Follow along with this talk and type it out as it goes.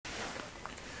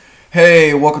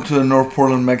Hey, welcome to the North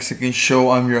Portland Mexican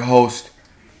Show. I'm your host,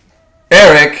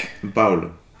 Eric.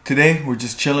 Paulo. Today, we're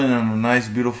just chilling on a nice,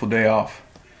 beautiful day off.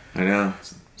 I know.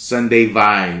 Sunday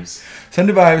vibes.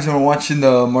 Sunday vibes, and we're watching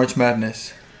the March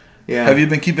Madness. Yeah. Have you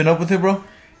been keeping up with it, bro?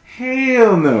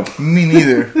 Hell no. Me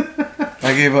neither.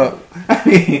 I gave up. I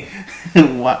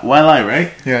mean, why lie,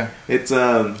 right? Yeah. It's,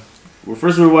 well,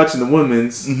 first we were watching the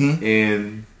women's, Mm-hmm.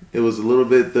 and it was a little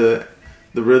bit, the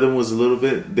rhythm was a little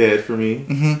bit dead for me.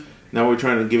 Mm-hmm. Now we're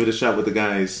trying to give it a shot with the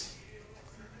guys.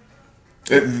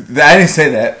 I didn't say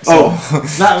that. So.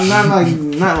 Oh,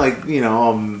 not like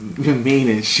all mean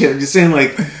and shit. I'm just saying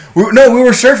like we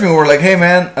were surfing. We were like, hey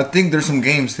man, I think there's some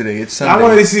games today. It's Sunday. I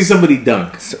wanted to see somebody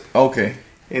dunk. Okay.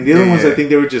 And the other ones, I think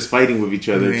they were just fighting with each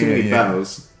other. Yeah, Too many yeah.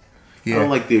 fouls. Yeah. I don't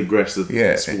like the aggressive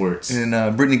sports.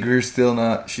 And Brittany Greer's still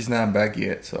not. She's not back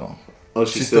yet. So. Oh,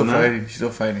 she's still not? fighting. She's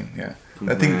still fighting. Yeah.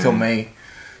 I think Man. until May.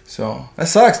 So that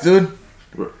sucks, dude.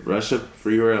 Russia,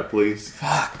 free her up, please.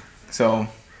 Fuck. So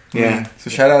Yeah. So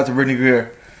shout out to Brittany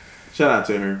Greer. Shout out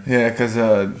to her. Yeah, because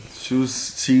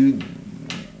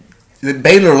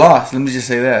Baylor lost. Let me just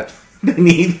say that. They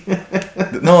need.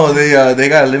 No, they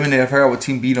got eliminated. I forgot what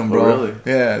team beat them, bro. Oh, really?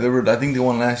 Yeah, they were. I think they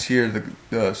won last year.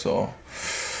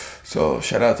 So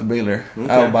shout out to Baylor. Okay.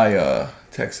 Out by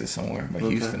Texas somewhere, by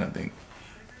Houston, I think.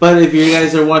 But if you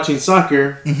guys are watching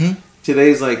soccer, Mm-hmm.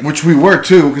 today's like Which we were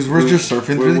too, because we're just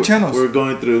surfing through the channels.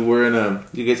 We're in a.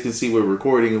 You guys can see we're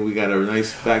recording, and we got a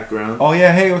nice background. Oh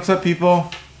yeah, hey, what's up,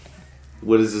 people?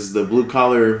 What is this? The blue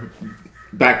collar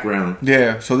background.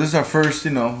 Yeah, so this is our first.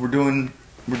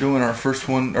 We're doing our first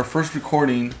one, our first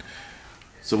recording.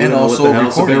 So we And don't know also what the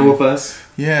hell. So bear recording. with us.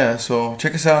 Yeah, so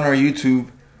check us out on our YouTube,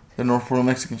 the North Portland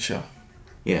Mexican Show.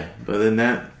 Yeah, but other than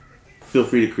that, feel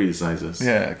free to criticize us.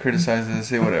 Yeah, criticize us,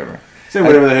 say whatever. Say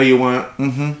whatever the hell you want.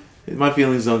 Mm-hmm. My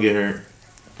feelings don't get hurt.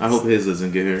 I hope his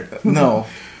doesn't get hurt. No.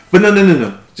 But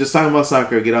no. Just talking about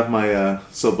soccer. Get off my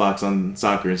soapbox on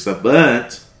soccer and stuff.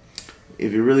 But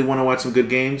if you really want to watch some good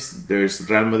games, there's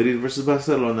Real Madrid versus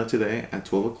Barcelona today at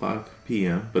 12 o'clock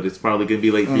p.m. But it's probably going to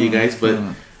be late for you guys.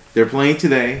 But they're playing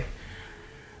today.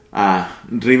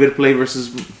 River Plate versus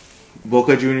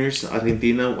Boca Juniors,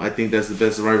 Argentina. I think that's the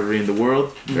best rivalry in the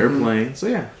world. They're playing. So,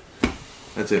 yeah.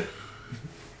 That's it.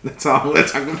 That's all we're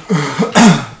talking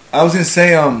about. I was gonna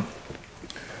say, are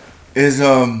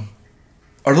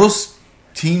those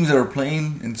teams that are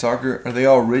playing in soccer, are they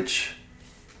all rich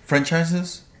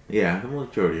franchises? Yeah, the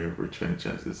majority of rich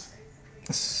franchises.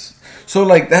 So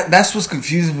like that's what's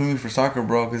confusing for me for soccer,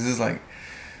 bro, because it's like,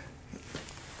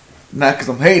 not because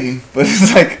I'm hating, but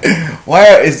it's like,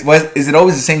 is it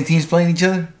always the same teams playing each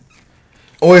other?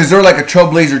 Or is there like a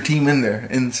Trailblazer team in there,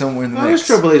 in somewhere in the mix?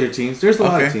 There's Trailblazer teams. There's a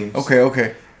lot of teams.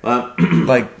 Okay.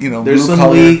 Like, there's some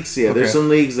collar. leagues. Yeah, Okay. there's some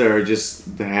leagues that are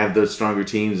just that have the stronger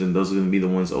teams, and those are going to be the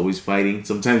ones always fighting.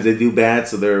 Sometimes they do bad,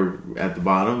 so they're at the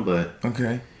bottom. But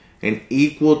Okay. and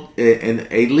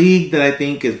a league that I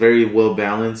think is very well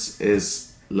balanced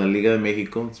is La Liga de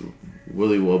Mexico. It's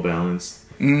really well balanced.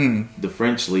 The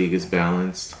French league is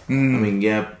balanced. I mean,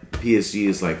 yeah, PSG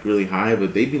is like really high,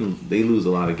 but they lose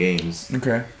a lot of games.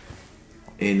 Okay.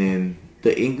 And then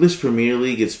the English Premier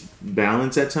League is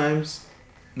balanced at times.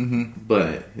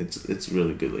 But it's a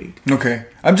really good league. Okay.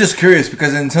 I'm just curious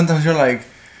because then sometimes you're like,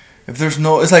 if there's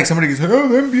no, it's like somebody gets like, oh,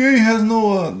 the NBA has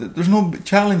no, there's no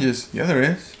challenges. Yeah, there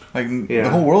is. Like the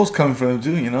whole world's coming for them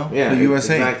too, Yeah, the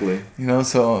USA. exactly.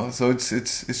 So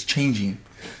it's changing.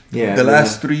 Yeah. The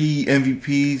last 3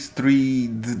 MVPs, 3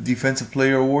 defensive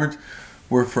player awards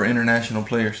were for international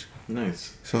players.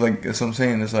 Nice. So like, that's what I'm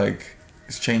saying. It's like,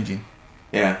 it's changing.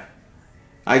 Yeah.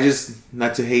 I just,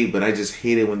 not to hate, but I just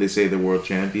hate it when they say they're world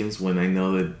champions when I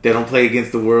know that they don't play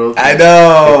against the world. I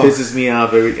know. It pisses me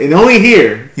off. And only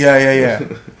here. Yeah.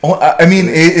 I mean,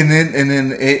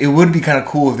 it would be kind of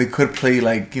cool if they could play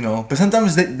like, but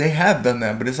sometimes they have done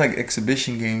that, but it's like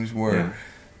exhibition games where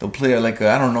they'll play like,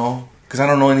 I don't know, because I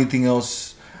don't know anything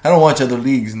else. I don't watch other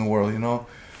leagues in the world,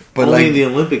 But only like, in the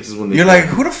Olympics is when they you're play. like,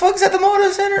 who the fuck's at the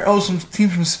Moda Center? Oh, some team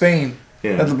from Spain.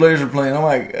 Yeah. That the players are playing. I'm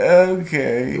like,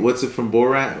 okay. What's it from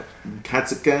Borat?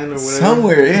 Kazakhstan or whatever?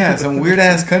 Somewhere, yeah, some weird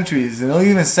ass countries. They don't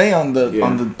even say on the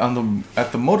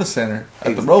at the Moda Center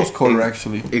at the Rose Quarter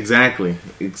actually. Exactly.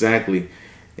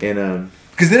 And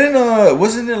Because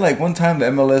wasn't it like one time the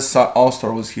MLS All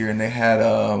Star was here and they had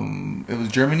it was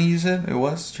Germany? You said it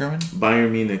was Germany.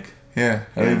 Bayern Munich. Yeah,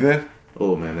 are they good?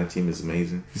 Oh man, that team is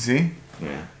amazing. You see?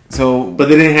 Yeah. So, but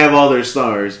they didn't have all their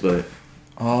stars, but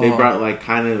oh, they brought like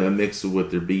kind of a mix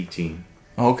with their B team.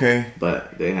 Okay.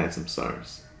 But they had some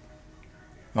stars.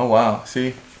 Oh wow!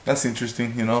 See, that's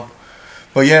interesting,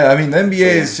 But yeah, I mean, the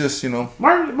NBA is just,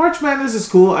 March Madness is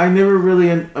cool. I never really,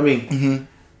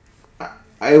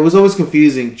 it was always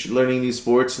confusing learning new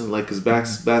sports, and like, because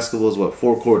basketball is what,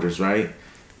 4 quarters, right?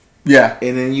 Yeah.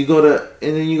 And then you go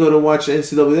to watch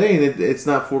NCAA, and it's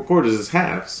not 4 quarters, it's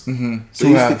halves. Mm-hmm.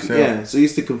 So so it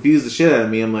used to confuse the shit out of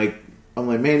me. I'm like,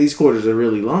 man, these quarters are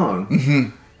really long.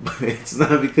 Mm-hmm. But it's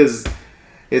not, because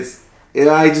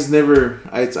I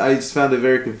just found it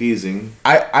very confusing.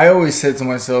 I always said to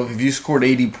myself, if you scored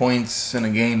 80 points in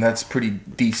a game, that's pretty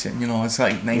decent. You know, it's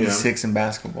like 96 in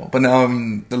basketball. But now, I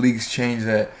mean, the league's changed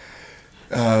that.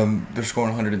 They're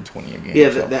scoring 120 a game.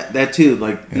 Yeah, so. that too.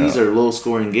 Like, these are low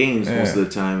scoring games most of the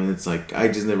time, and it's like, I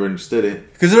just never understood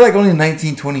it. Because they're like only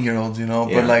 19, 20-year-olds, you know.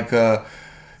 But like,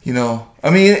 you know, I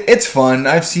mean, it's fun.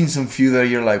 I've seen some few that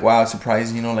you're like, wow, it's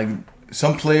surprising. You know, like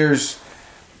some players,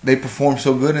 they perform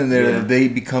so good in there that they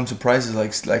become surprises,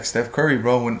 like Steph Curry,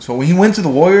 bro. When he went to the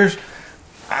Warriors,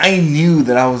 I knew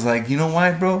that I was like, you know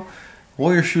why, bro?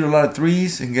 Warriors shoot a lot of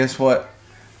threes, and guess what?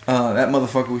 That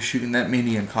motherfucker was shooting that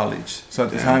many in college. So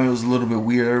at the time, it was a little bit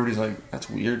weird. Everybody's like, that's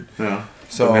weird. Yeah.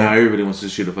 So but now everybody wants to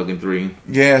shoot a fucking 3.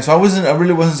 Yeah. So I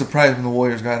really wasn't surprised when the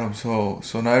Warriors got him. So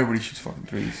now everybody shoots fucking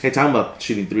 3s. Hey, talking about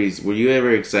shooting 3s, were you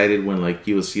ever excited when like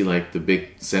you would see like the big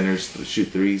centers shoot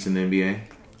 3s in the NBA?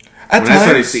 When I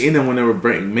started seeing them when they were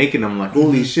making them, like,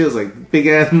 holy shit, it was like big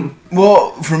ass.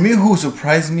 Well, for me, who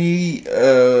surprised me,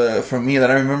 that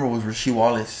I remember was Rasheed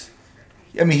Wallace.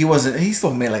 I mean, he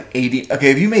still made like 80.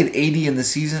 Okay, if you made 80 in the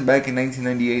season back in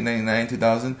 1998, 99,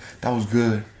 2000, that was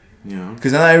good. Yeah.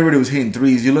 Because not everybody was hitting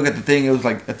 3s. You look at the thing, it was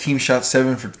like a team shot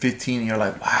 7 for 15, and you're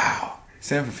like, wow,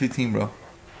 7 for 15, bro,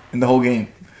 in the whole game.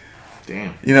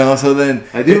 Damn. You know, so then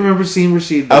I do remember seeing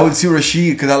Rasheed. I would see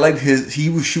Rasheed because I liked he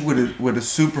would shoot with a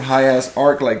super high ass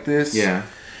arc like this. Yeah.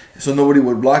 So nobody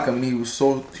would block him. And he was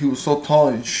so tall,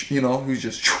 and he was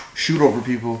just shoot over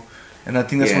people. And I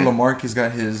think that's when LaMarcus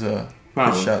got his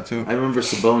shot too. I remember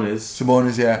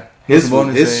Sabonis, yeah.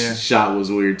 His shot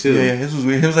was weird too. Yeah, his was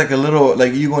weird. He was like a little,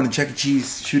 like you going to Chuck E.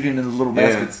 Cheese shooting in the little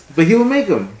baskets. But he would make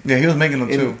them. Yeah, he was making them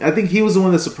too. I think he was the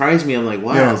one that surprised me. I'm like,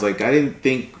 wow. I was like, I didn't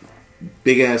think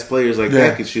big ass players like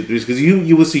that could shoot 3s, because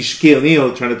you would see Shaquille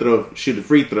O'Neal trying to shoot a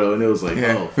free throw, and it was like,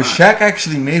 oh. But Shaq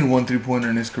actually made 1 3-pointer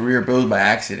in his career, but it was by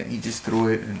accident. He just threw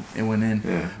it and it went in.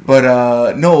 Yeah.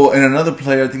 But no, and another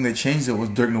player I think that changed it was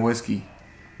Dirk Nowitzki.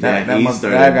 That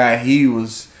guy, he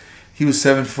was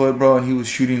 7 foot, bro, and he was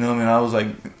shooting them, and I was like,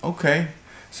 okay.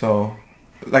 So,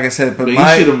 like I said, but he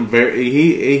shoot him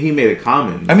he made it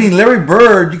common. I mean, Larry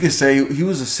Bird, you could say he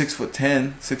was a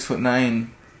 6'10", 6'9".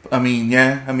 I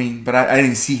mean, but I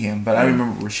didn't see him. But I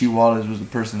remember Rasheed Wallace was the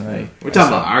person that we're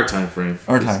talking about our time frame.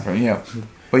 Our time frame, yeah.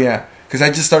 But yeah, because I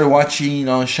just started watching.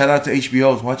 Shout out to HBO.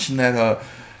 I was watching that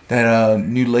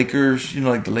new Lakers. You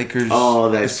know, like the Lakers. Oh,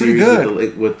 that it's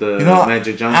series with the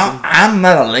Magic Johnson. I'm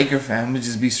not a Laker fan. I'm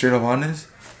just be straight up honest.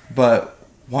 But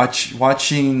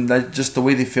watching that, just the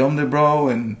way they filmed it, bro,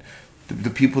 and the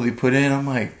people they put in, I'm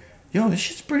like, yo, this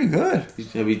shit's pretty good.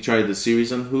 Have you tried the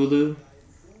series on Hulu?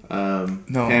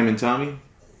 No. Pam and Tommy?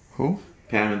 Who?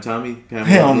 Pam and Tommy?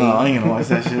 Hell no, I ain't gonna watch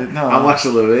that shit. No. I watched a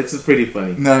little bit. It's pretty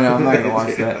funny. No, I'm not gonna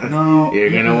watch that. No.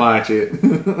 You're gonna watch it.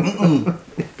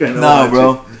 No,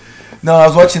 bro. No, I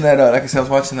was watching that, like I said, I was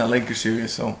watching that Lakers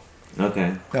series, so.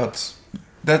 Okay.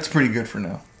 That's pretty good for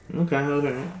now.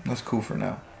 Okay. That's cool for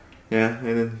now. Yeah,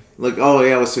 and then, look,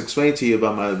 I was explaining to you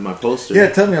about my poster. Yeah,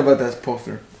 tell me about that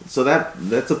poster. So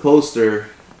that's a poster.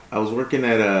 I was working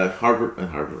at Harvard.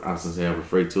 I was gonna say Harvard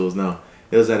Freight Tools. No,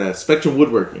 it was at Spectrum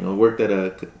Woodworking. I worked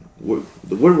at the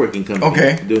woodworking company.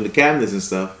 Okay. Doing the cabinets and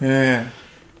stuff. Yeah.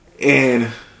 And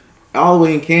all the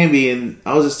way in Canby, and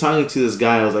I was just talking to this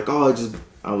guy. I was like,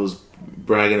 I was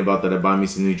bragging about that I bought me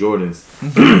some new Jordans.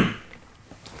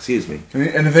 Excuse me.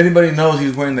 And if anybody knows,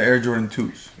 he's wearing the Air Jordan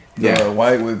 2s. The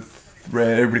white with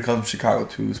red. Everybody calls them Chicago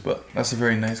 2s, but that's a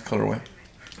very nice colorway.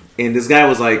 And this guy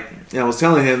was like, I was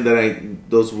telling him that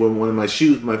those were one of my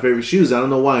favorite shoes. I don't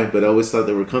know why, but I always thought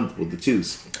they were comfortable, the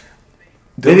 2s.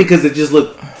 Maybe because they just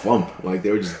looked plump, like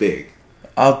they were just big.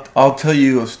 I'll tell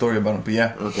you a story about them, but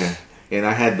yeah. Okay. And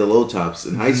I had the low tops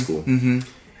in high school. Mm-hmm.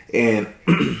 And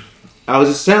I was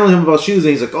just telling him about shoes,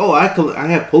 and he's like, oh, I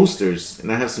have posters,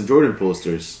 and I have some Jordan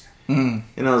posters. Mm.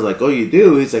 And I was like, oh, you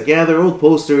do? He's like, yeah, they're old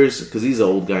posters, because he's an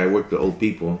old guy. I worked with old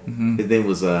people. Mm-hmm. His name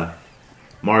was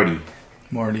Marty.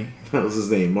 That was his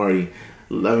name, Marty.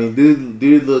 I mean,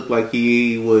 dude looked like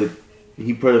he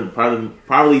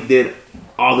probably did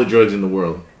all the drugs in the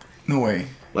world. No way.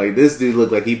 Like, this dude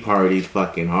looked like he partied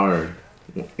fucking hard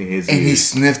in his years. He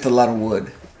sniffed a lot of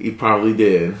wood. He probably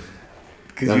did.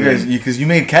 Because you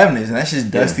made cabinets and that's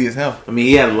just dusty as hell. I mean,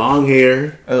 he had long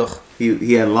hair. Ugh.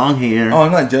 He had long hair. Oh,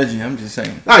 I'm not judging. I'm just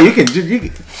saying. Oh, you can.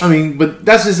 I mean, but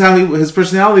that's just how his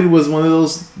personality was. One of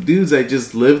those dudes that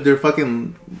just lived their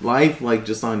fucking life like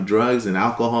just on drugs and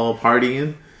alcohol,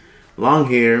 partying. Long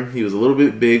hair. He was a little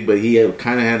bit big, but he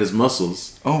kind of had his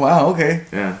muscles. Oh wow. Okay.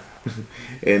 Yeah.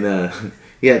 And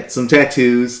he had some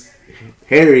tattoos.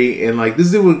 Hairy, and like this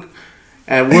dude would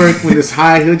at work when it's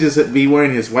high, he'll just be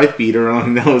wearing his wife beater on.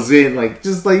 And that was it. Like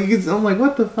just like you can. I'm like,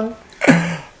 what the fuck?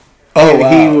 Oh,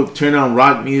 wow. He would turn on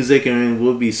rock music and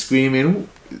we'll be screaming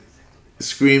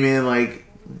like.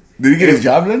 Did he get his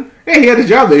job done? Yeah, he had a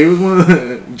job there. He was one of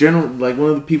the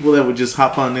one of the people that would just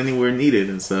hop on anywhere needed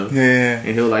and stuff. Yeah.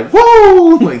 And he'll like,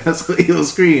 whoa! Like that's what he'll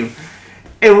scream.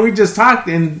 And we just talked,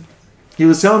 and he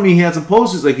was telling me he had some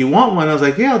posters. Like, you want one? I was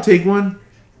like, yeah, I'll take one.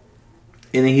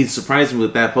 And then he surprised me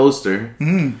with that poster.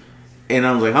 Mm. And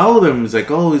I was like, how old are you?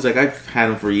 He's like, I've had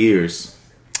them for years.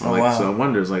 Wow. So I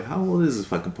wonder, like, how old is this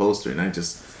fucking poster? And I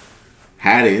just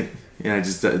had it, and I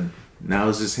just now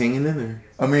it's just hanging in there.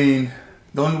 I mean,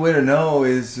 the only way to know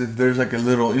is if there's like a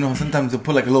little, sometimes they'll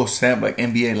put like a little stamp, like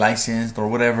NBA licensed or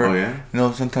whatever. Oh yeah.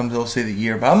 Sometimes they'll say the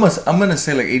year, but I'm gonna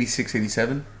say like 86,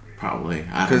 87. Probably,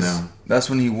 I don't know.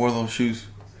 That's when he wore those shoes,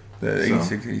 the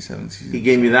 86, 87 season. He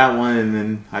gave me that one, and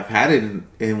then I've had it,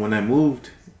 and when I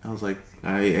moved, I was like.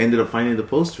 I ended up finding the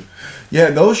poster. Yeah,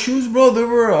 those shoes, bro. They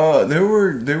were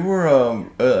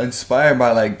inspired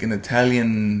by like an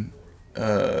Italian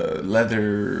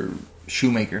leather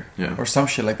shoemaker, or some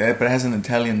shit like that. But it has an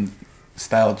Italian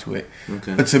style to it.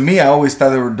 Okay. But to me, I always thought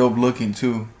they were dope looking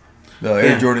too. The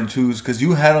Air Jordan 2s, because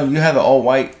you had the all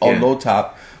white, all low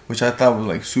top, which I thought was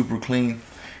like super clean.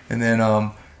 And then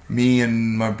me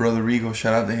and my brother Rigo,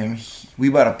 shout out to him. We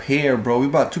bought a pair, bro. We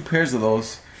bought 2 pairs of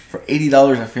those. For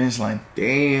 $80 at Finish Line.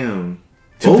 Damn.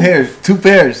 2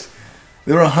 pairs.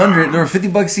 They were $100. They were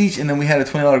 $50 each, and then we had a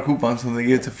 $20 coupon, so they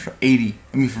gave it to for $80.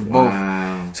 I mean, for both.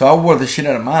 So I wore the shit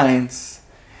out of mine.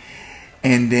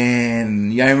 And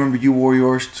then, I remember you wore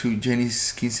yours to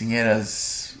Jenny's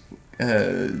quinceañera's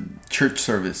church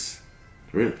service.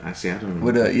 Really? I don't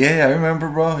remember. I remember,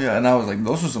 bro. Yeah, and I was like,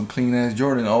 those were some clean ass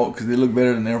Jordan. Oh, because they look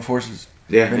better than Air Forces.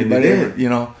 Yeah, they did.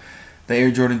 The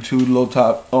Air Jordan 2 low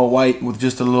top, all white with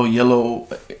just a little yellow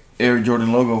Air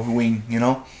Jordan logo wing, And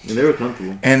they were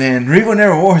comfortable. And then Rigo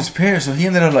never wore his pair, so we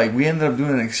ended up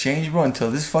doing an exchange, bro. Until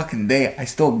this fucking day, I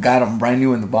still got them brand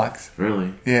new in the box.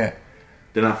 Really? Yeah.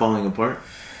 They're not falling apart.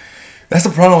 That's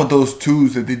the problem with those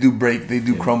 2s, that they do break, they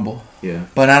do crumble. Yeah.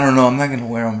 But I don't know. I'm not gonna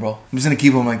wear them, bro. I'm just gonna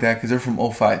keep them like that because they're from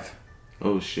 05.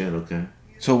 Oh shit. Okay.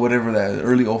 So whatever that is,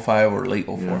 early 05 or late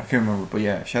 04, I can't remember. But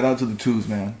yeah, shout out to the 2s,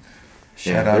 man.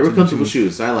 Shout out. They were comfortable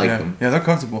shoes. I like them. Yeah, they're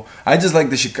comfortable. I just like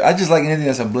anything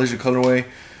that's a blazer colorway.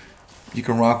 You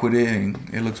can rock with it, and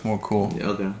it looks more cool. Yeah,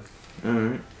 okay. All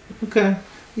right. Okay. I'll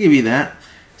give you that.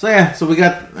 So yeah. So we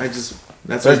got. That's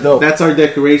dope. That's our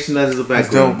decoration. That is the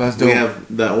background. That's dope. We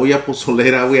have the olla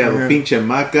pozolera. We have a pinche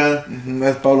maca. Mm-hmm.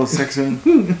 That's Pablo's section.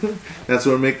 That's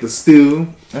where we make the stew.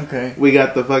 Okay. We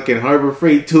got the fucking Harbor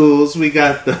Freight tools. We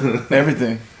got the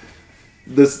everything.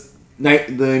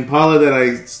 The Impala that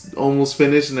I almost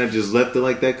finished, and I just left it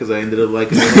like that because I ended up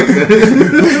liking it like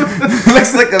that.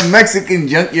 Looks like a Mexican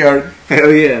junkyard.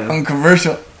 Hell yeah. On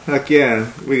commercial. Heck yeah.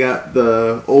 We got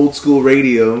the old school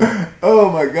radio. Oh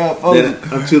my god.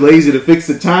 I'm too lazy to fix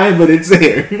the time, but it's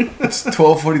there. It's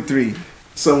 12:43.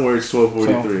 Somewhere it's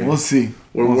 12:43. So we'll see.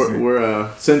 We're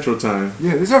Central Time.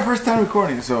 Yeah, this is our first time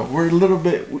recording, so we're a little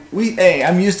bit.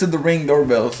 I'm used to the Ring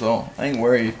doorbell, so I ain't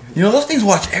worried. Those things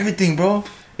watch everything, bro.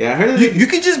 Yeah, I heard you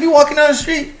could just be walking down the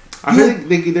street. I heard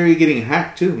they're getting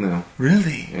hacked too now.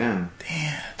 Really? Yeah.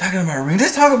 Damn. Talking about rings.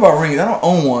 Let's talk about rings. I don't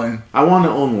own one. I want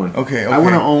to own one. Okay. I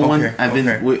want to own one.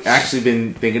 We've actually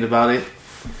been thinking about it,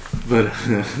 but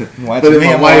watching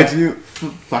me, I'm watching you.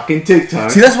 Fucking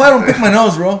TikTok. See, that's why I don't pick my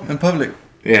nose, bro, in public.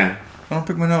 Yeah. I don't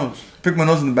pick my nose. Pick my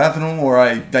nose in the bathroom, or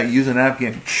I use a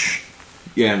napkin.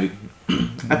 Yeah.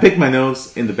 I pick my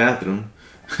nose in the bathroom.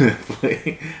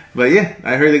 But yeah,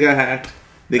 I heard they got hacked.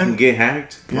 They can get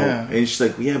hacked. Yeah. And she's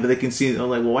like, yeah, but they can see. I'm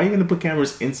like, well, why are you going to put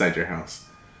cameras inside your house?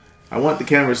 I want the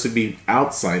cameras to be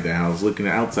outside the house, looking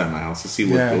outside my house to see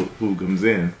who comes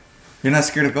in. You're not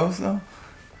scared of ghosts, though?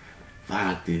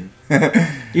 Fuck, dude.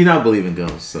 You don't believe in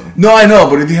ghosts, so. No, I know,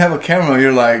 but if you have a camera,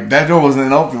 you're like, that door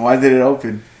wasn't open. Why did it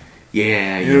open?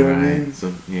 Yeah, you're right. I mean?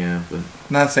 So, yeah, but.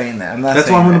 Not saying that. That's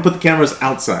why I'm going to put the cameras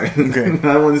outside. Okay.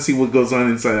 I want to see what goes on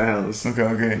inside the house.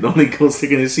 Okay. The only ghost they're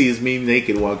going to see is me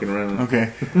naked walking around.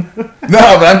 Okay. No,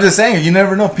 but I'm just saying, you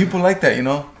never know. People like that,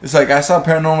 It's like I saw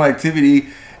Paranormal Activity,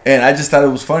 And I just thought it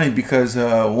was funny because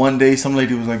one day some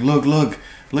lady was like, look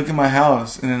at my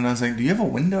house. And then I was like, do you have a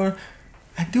window?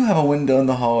 I do have a window in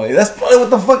the hallway. That's probably what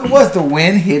the fuck it was. The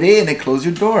wind hit it and it closed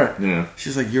your door. Yeah.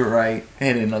 She's like, you're right.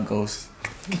 It ain't no ghost.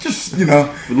 Just, you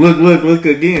know. Look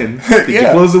again. Did you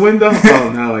close the window?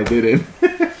 Oh, no, I didn't.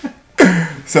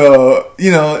 So,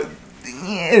 you know,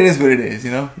 it is what it is,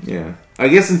 you know? Yeah. I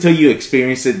guess until you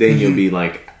experience it, then you'll be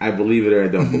like, I believe it or I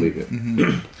don't believe it.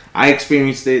 I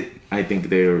experienced it. I think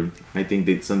there's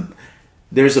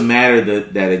a matter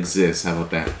that exists. How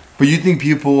about that? But you think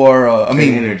people are,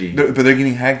 energy. But they're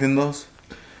getting hacked in those?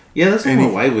 Yeah, that's what my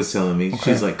wife was telling me.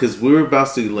 Okay. She's like, because we were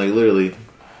about to, like, literally,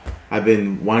 I've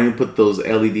been wanting to put those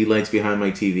LED lights behind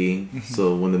my TV.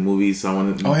 So when the movies, I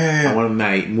wanted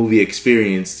my movie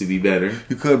experience to be better.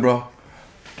 You could, bro.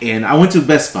 And I went to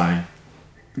Best Buy.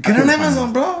 Get on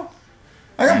Amazon, bro.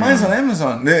 I got mine on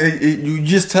Amazon. You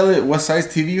just tell it what size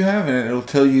TV you have, and it'll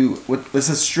tell you what's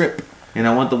a strip. And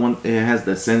I want the one, it has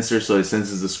the sensor, so it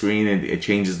senses the screen and it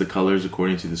changes the colors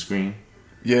according to the screen.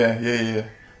 Yeah.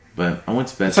 But I went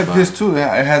to Best Buy. It's like this too. It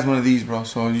has one of these, bro.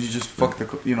 So you just fuck the,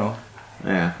 you know.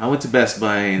 Yeah, I went to Best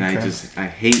Buy and I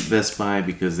hate Best Buy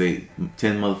because 10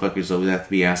 motherfuckers always have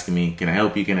to be asking me, can I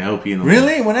help you? Can I help you? And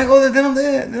really? When I go there, they don't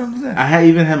do that. I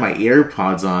even had my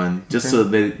AirPods on just so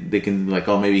that they can like,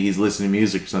 oh, maybe he's listening to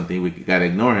music or something. We gotta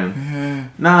ignore him. Yeah.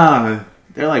 Nah,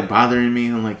 they're like bothering me.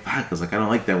 And I'm like, fuck. I was like, I don't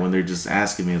like that when they're just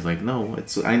asking me. It's like, no,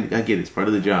 I get it. It's part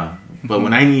of the job. But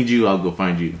when I need you, I'll go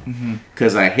find you.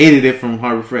 Because I hated it from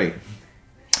Harbor Freight.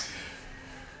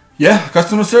 Yeah,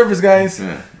 customer service, guys.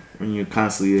 Yeah. When you're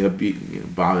constantly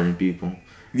bothering people.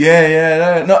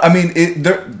 Yeah. No, I mean,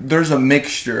 there's a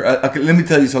mixture. Okay, let me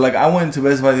tell you. So, like, I went to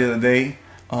Best Buy the other day.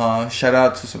 Shout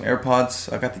out to some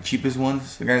AirPods. I got the cheapest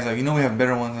ones. The guy's like, we have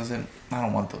better ones. I said, I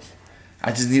don't want those.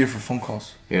 I just need it for phone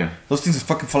calls. Yeah. Those things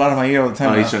fucking fall out of my ear all the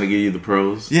time. Oh, he's trying to give you the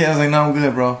pros? Yeah, I was like, no, I'm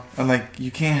good, bro. I'm like, you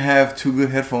can't have two good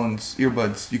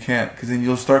earbuds. You can't. Because then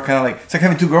you'll start kind of like, it's like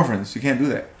having two girlfriends. You can't do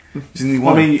that. You just need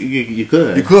one. I mean, you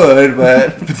could. You could,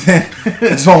 but then I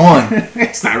just want one.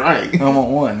 It's not right. I want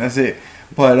one. That's it.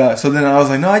 But so then I was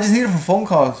like, no, I just need it for phone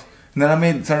calls. And then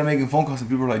I started making phone calls, and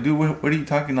people were like, dude, what are you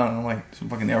talking on? And I'm like, some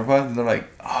fucking AirPods. And they're like,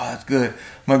 oh, that's good.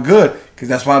 I'm like, good, because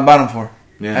that's what I bought them for.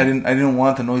 Yeah. I didn't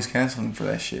want the noise canceling for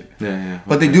that shit. Yeah.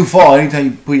 But they do fall. Anytime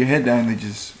you put your head down, they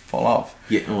just fall off.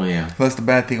 Yeah. Oh yeah. So that's the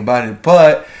bad thing about it.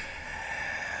 But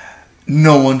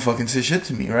no one fucking said shit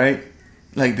to me, right?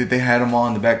 Like, that they had them all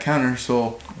on the back counter.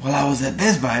 So while I was at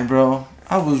Best Buy, bro,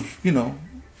 I was,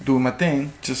 doing my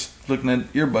thing, just looking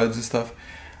at earbuds and stuff.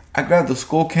 I grabbed the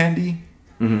Skull Candy.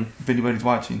 If anybody's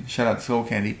watching, shout out to Skull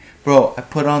Candy. Bro, I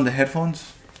put on the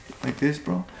headphones like this,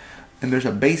 bro. And there's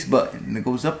a bass button. And it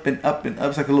goes up and up and up.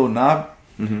 It's like a little knob.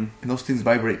 And those things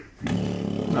vibrate.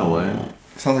 No way.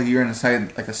 It sounds like you're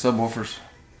inside like a subwoofers.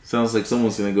 Sounds like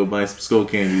someone's gonna go buy some Skull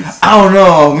Candies. I don't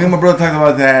know. Me and my brother talked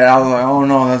about that. I was like, oh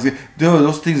no, that's good. Dude,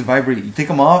 those things vibrate. You take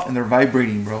them off and they're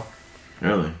vibrating, bro.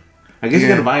 Really? I guess you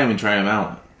gotta buy them and try them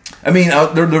out. I mean,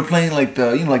 they're playing like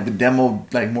the like the demo,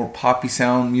 like more poppy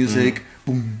sound music.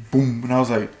 Boom, boom. And I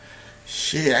was like,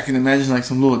 shit, I can imagine like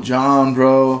some Little John,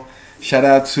 bro. Shout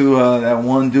out to that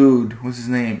one dude. What's his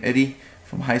name? Eddie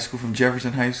from high school, from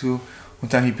Jefferson High School. One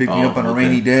time he picked me up on a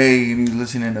rainy day and he was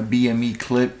listening to BME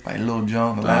Clip by Lil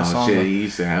Jon, the last song. Shit, he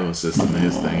used to have a system in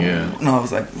his thing, yeah. No, I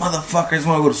was like, motherfucker, I just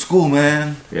want to go to school,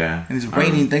 man. Yeah. And it's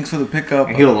raining, thanks for the pickup.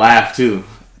 And he'll laugh too.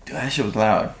 Dude, that shit was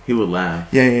loud. He would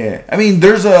laugh. Yeah. I mean,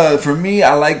 for me,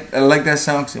 I like that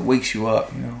sound because it wakes you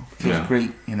up, It feels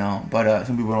great, But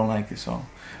some people don't like it, so.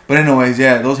 But anyways,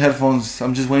 yeah, those headphones,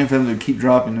 I'm just waiting for them to keep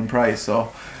dropping in price,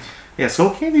 so. Yeah,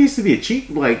 Skull Candy used to be a cheap,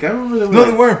 like, I remember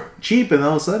they were cheap, and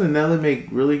all of a sudden now they make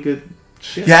really good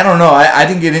shit. Yeah, I don't know. I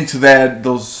didn't get into that. I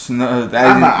bought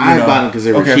them because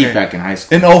they were cheap back in high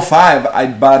school. In 2005, I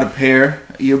bought a pair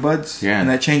of earbuds, and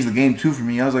that changed the game too for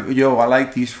me. I was like, yo, I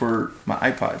like these for my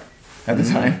iPod at the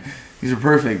time. These are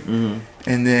perfect.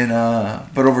 And then,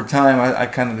 but over time, I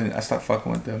stopped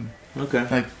fucking with them. Okay.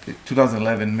 Like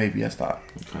 2011, maybe I stopped.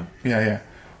 Okay. Yeah.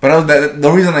 But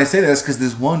the reason I say that is because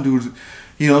this one dude.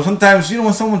 Sometimes,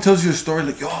 when someone tells you a story,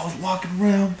 like, yo, I was walking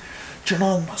around, turn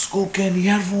on my Skull Candy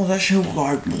headphones, that shit was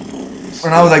like,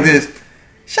 and I was like this,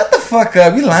 shut the fuck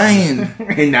up, you lying.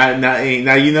 And now he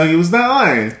was not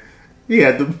lying. He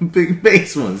had the big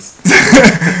bass ones. So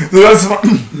I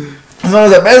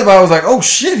was at Best Buy, I was like, oh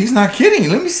shit, he's not kidding,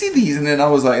 let me see these. And then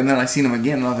I seen him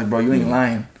again, and I was like, bro, you ain't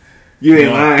lying. You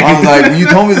ain't lying. I was like, when you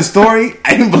told me the story,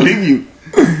 I didn't believe you.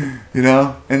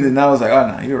 And then I was like,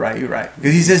 oh no, you're right.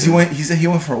 Because he said he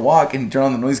went for a walk and he turned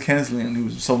on the noise canceling and he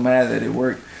was so mad that it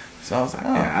worked. So I was like,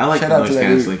 oh, yeah, I like the noise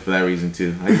canceling for that reason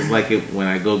too. I just like it when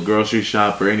I go grocery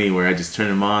shop or anywhere. I just turn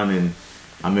them on and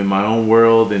I'm in my own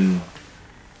world and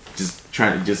just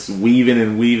trying to just weaving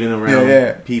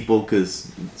around people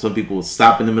because some people will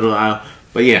stop in the middle of the aisle.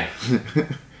 But yeah,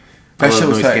 that shit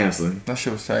was tight. Canceling. That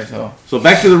shit was tight. So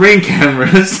back to the Ring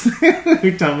cameras.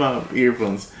 We're talking about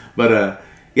earphones, but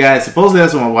yeah, supposedly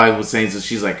that's what my wife was saying. So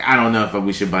she's like, I don't know if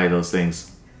we should buy those things.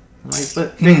 I'm like,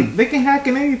 but they can hack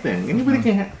in anything. Anybody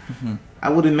can hack. Mm-hmm. I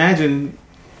would imagine.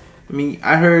 I mean,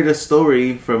 I heard a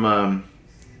story from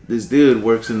this dude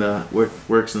works in the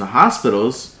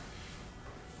hospitals,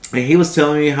 and he was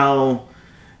telling me how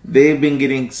they've been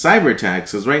getting cyber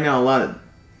attacks. Because right now, a lot of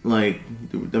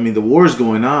the war's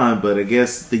going on, but I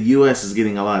guess the U.S. is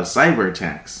getting a lot of cyber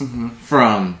attacks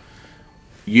from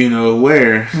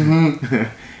where. Mm-hmm.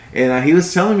 And he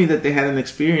was telling me that they had an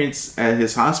experience at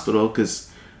his hospital because.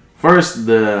 First,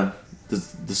 the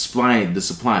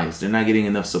supplies. They're not getting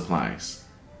enough supplies.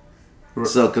 Right.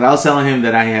 So, because I was telling him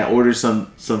that I had ordered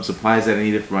some supplies that I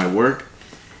needed for my work,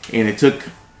 and it took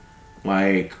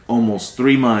like almost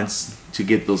 3 months to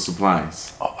get those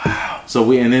supplies. Oh wow! So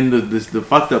then the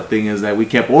fucked up thing is that we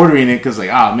kept ordering it because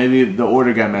maybe the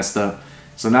order got messed up.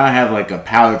 So now I have like a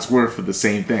pallet's worth for the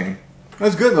same thing.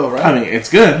 That's good though, right? I mean, it's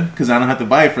good because I don't have to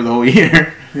buy it for the whole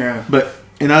year. Yeah, but.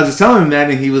 And I was just telling him that,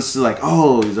 and he was like,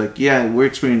 "Oh, he's like, yeah, we're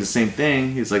experiencing the same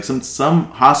thing." He's like, "Some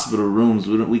hospital rooms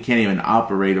we can't even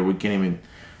operate, or we can't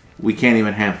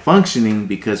even have functioning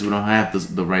because we don't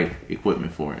have the right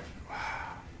equipment for it." Wow.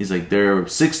 He's like, "They're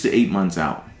 6 to 8 months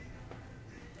out."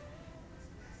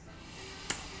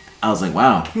 I was like,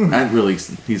 "Wow, that really."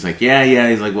 He's like, "Yeah."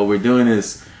 He's like, "What we're doing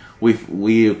is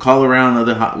we call around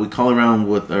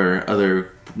with our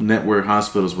other." Network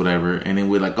hospitals, whatever, and then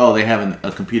we're like, oh, they have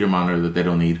a computer monitor that they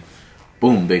don't need.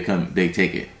 Boom, they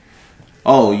take it.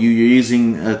 Oh, you're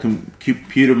using a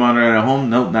computer monitor at home?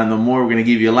 Nope, not no more. We're gonna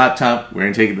give you a laptop. We're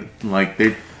gonna take it. Like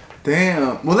they're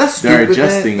damn. Well, that's stupid. They're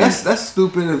adjusting. That's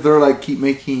stupid. If they're like keep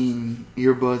making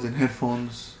earbuds and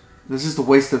headphones, this is a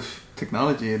waste of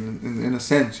technology in a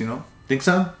sense, Think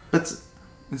so? But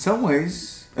in some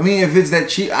ways, I mean, if it's that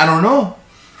cheap, I don't know.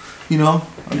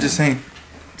 I'm just saying.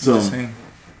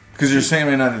 Because you're saying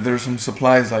right now that there's some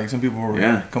supplies, like some people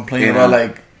were complaining about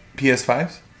like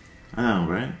PS5s. I know,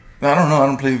 right? I don't know. I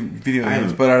don't play video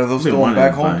games, but are those still on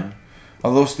back hold?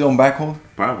 Are those still on back hold?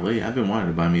 Probably. I've been wanting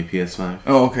to buy me a PS5.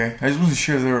 Oh, okay. I just wasn't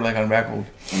sure if they were like on back hold.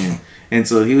 Yeah. And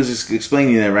so he was just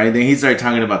explaining that, right? Then he started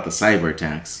talking about the cyber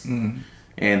attacks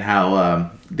and how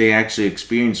they actually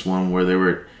experienced one where they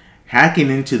were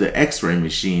hacking into the X-ray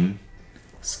machine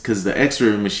because the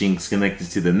X-ray machine is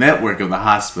connected to the network of the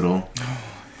hospital.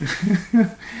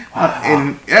 Wow.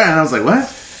 And I was like, what?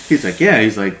 He's like, yeah.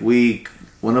 He's like,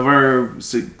 one of our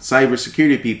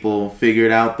cybersecurity people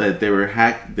figured out that they were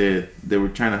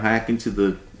trying to hack into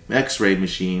the X-ray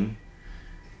machine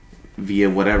via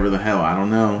whatever the hell, I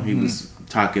don't know. He was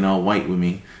talking all white with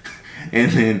me,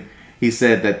 and then he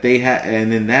said that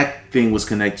and then that thing was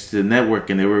connected to the network,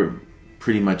 and they were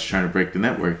pretty much trying to break the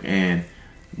network, and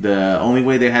the only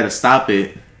way they had to stop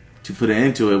it. To put it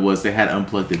into it was they had to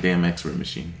unplug the damn X-ray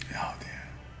machine. Oh damn!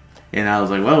 And I was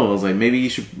like, maybe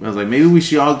we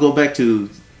should all go back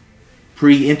to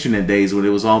pre-internet days when it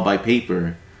was all by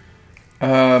paper.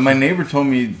 My neighbor told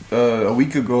me a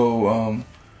week ago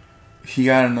he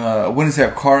got in I wouldn't say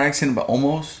a car accident, but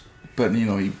almost. But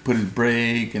he put his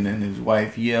brake, and then his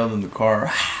wife yelled in the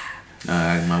car.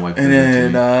 My wife. And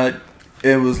then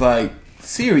it was like,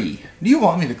 Siri, do you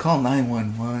want me to call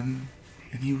 911?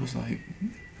 And he was like.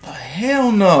 The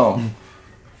hell no.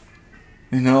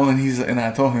 And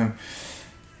I told him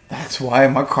that's why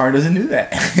my car doesn't do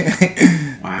that.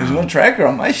 Wow. There's no tracker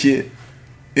on my shit.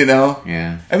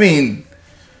 Yeah. I mean,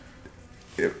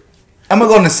 I'm gonna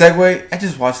go on the segue. I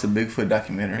just watched the Bigfoot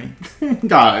documentary.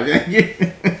 God.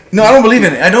 No, I don't believe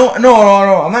in it. I don't. No.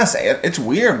 I'm not saying it's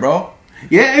weird, bro.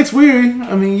 Yeah, it's weird.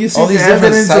 I mean, you see all these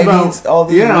evidence sightings, about all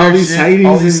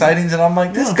these sightings, and I'm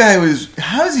like, this guy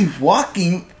how is he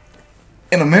walking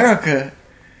in America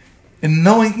and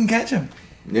no one can catch him?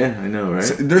 Yeah, I know, right?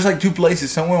 So there's like two places,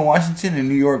 somewhere in Washington and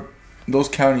New York. Those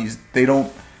counties,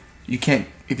 you can't,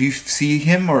 if you see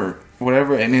him or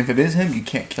whatever, and if it is him, you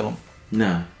can't kill him.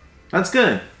 No, that's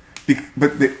good.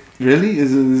 Really,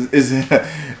 is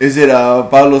it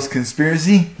Pablo's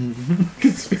conspiracy?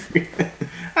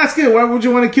 That's good. Why would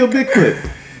you want to kill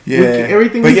Bigfoot? Yeah,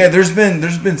 everything. But there's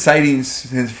been sightings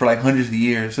for like hundreds of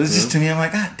years. So it's just to me, I'm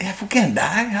like, God damn, we can't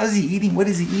die. How's he eating? What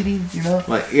is he eating?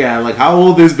 Like how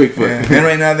old is Bigfoot? Yeah. And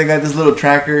right now they got this little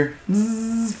tracker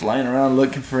flying around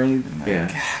looking for anything. Like, yeah,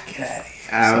 God, get out of here.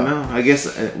 I don't know. I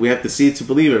guess we have to see it to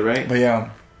believe it, right? But yeah,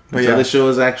 Until they show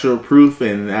us actual proof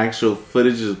and actual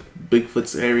footage of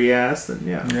Bigfoot's hairy ass, then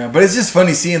yeah. Yeah, but it's just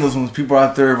funny seeing those ones. People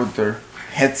out there with their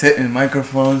headset and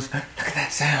microphones. Look at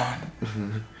that sound.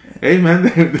 Hey man,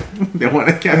 they want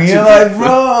to capture. And you're like,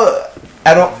 bro,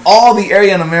 out of all the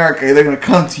area in America, they're gonna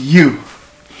come to you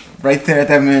right there at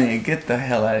that minute. Get the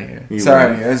hell out of here.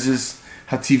 Sorry, that's just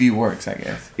how TV works, I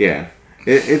guess. Yeah,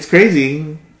 it's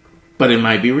crazy, but it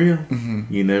might be real. Mm-hmm.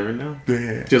 You never know.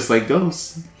 Yeah. Just like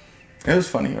ghosts. It was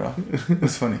funny, bro. It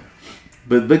was funny.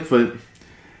 But Bigfoot,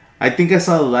 I think I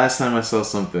saw the last time I saw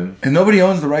something. And nobody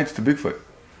owns the rights to Bigfoot.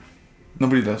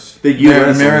 Nobody does. The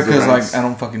U.S. America's like, I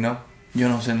don't fucking know. You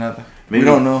don't say nothing. Maybe. We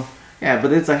don't know. Yeah,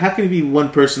 but it's like, how can it be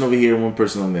one person over here and one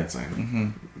person on that side?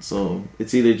 Mm-hmm. So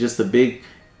it's either just a big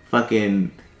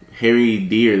fucking hairy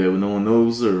deer that no one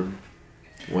knows or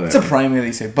whatever. It's a primate,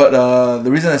 they say. But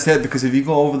the reason I said, because if you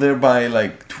go over there by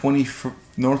like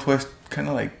Northwest, kind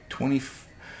of like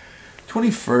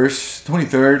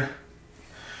 23rd,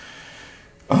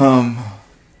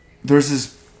 there's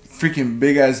this freaking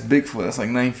big ass Bigfoot that's like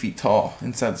 9 feet tall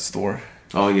inside the store.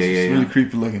 Oh yeah, it's really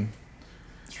creepy looking.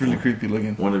 It's really creepy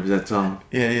looking. Wonder if that's tall.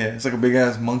 Yeah. It's like a big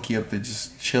ass monkey up there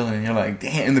just chilling. And you're like,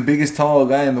 damn. And the biggest tall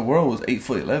guy in the world was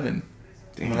 8'11"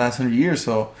 in the last 100 years.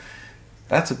 So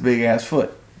that's a big ass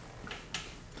foot.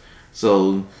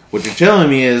 So what you're telling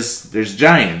me is there's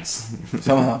giants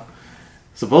somehow.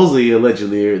 Supposedly,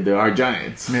 allegedly, there are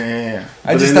giants. Yeah.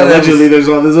 I just thought allegedly there's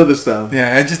all this other stuff.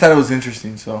 Yeah, I just thought it was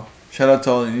interesting. So shout out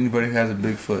to anybody who has a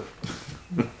big foot.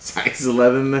 Size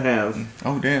 11.5.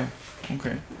 Oh damn.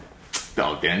 Okay.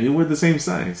 Oh damn, you were the same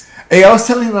size. Hey, I was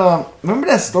telling remember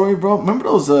that story, bro? Remember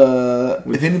those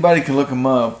if anybody can look them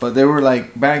up, but they were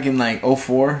like back in like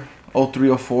 04,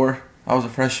 03, 04. I was a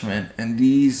freshman, and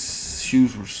these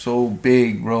shoes were so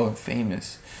big, bro, and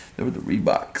famous. They were the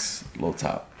Reeboks, low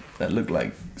top, that looked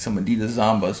like some Adidas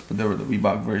Zombas, but they were the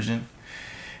Reebok version.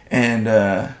 And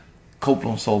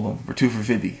Copeland sold them for $2 for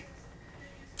 $50.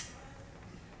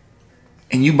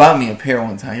 And you bought me a pair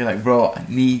one time. You're like, bro, I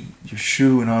need your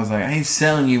shoe. And I was like, I ain't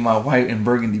selling you my white and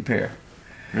burgundy pair.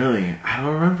 Really? I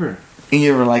don't remember. And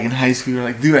you were like in high school, you were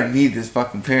like, dude, I need this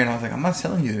fucking pair. And I was like, I'm not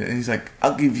selling you that. And he's like,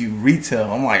 I'll give you retail.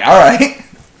 I'm like, all right.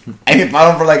 I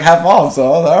bought them for like half off, so I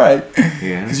was all right.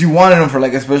 Yeah. Because you wanted them for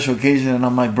like a special occasion. And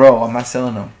I'm like, bro, I'm not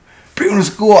selling them. Bring them to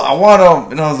school. I want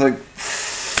them. And I was like,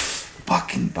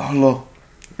 fucking Pablo.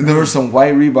 And there were some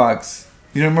white Reeboks.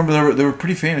 You know, remember they were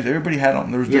pretty famous. Everybody had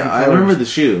them. There was different colors. I remember the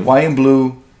shoe. White and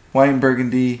blue, white and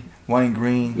burgundy, white and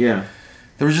green. Yeah.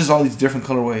 There was just all these different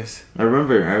colorways. I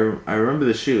remember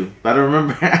the shoe, but I don't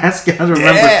remember asking. I don't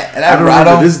remember. Yeah, and I don't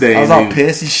remember this day. I was all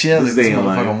pissed and shit. This like, day this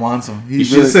motherfucker wants them. You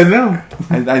should have said no.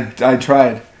 I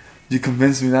tried. You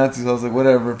convinced me not to. So I was like,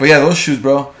 whatever. But yeah, those shoes,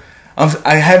 bro.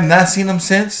 I have not seen them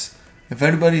since. If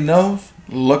anybody knows,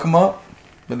 look them up.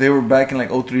 But they were back in like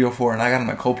 03, 04, and I got them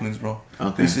at Copeland's, bro.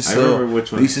 Okay, I remember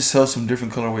which one. They used to sell some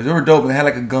different colorways. They were dope, and they had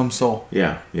like a gum sole.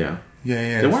 Yeah.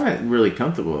 They weren't really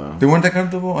comfortable, though. They weren't that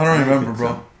comfortable? I don't remember, bro.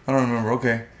 So. I don't remember.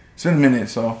 Okay. It's been a minute,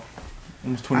 so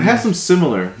almost 20 I have some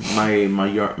similar.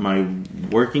 My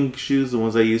working shoes, the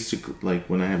ones I used to, like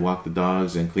when I had walked the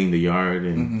dogs and cleaned the yard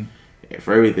and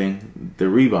for everything, the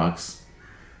Reeboks.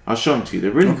 I'll show them to you.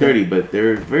 They're really dirty, but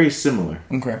they're very similar.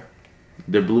 Okay.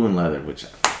 They're blue and leather, which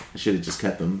I should have just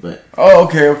kept them, but... Oh,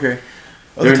 okay.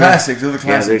 They're classics. They're the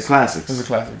classics. Yeah, they're classics. Those are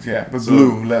classics, yeah. But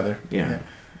blue, leather. Yeah,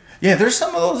 there's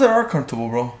some of those that are comfortable,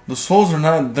 bro. The soles they're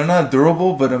not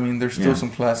durable, but I mean, they're still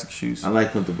some classic shoes. I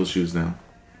like comfortable shoes now.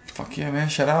 Fuck yeah, man.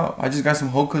 Shout out. I just got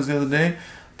some Hokas the other day.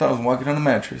 Thought I was walking on a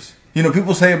mattress. You know,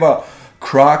 people say about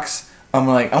Crocs, I'm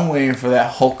like, I'm waiting for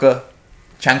that Hoka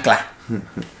chancla.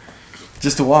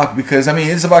 Just to walk, because, I mean,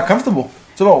 it's about comfortable.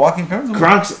 It's about walking comfortable.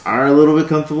 Crocs are a little bit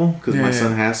comfortable, because my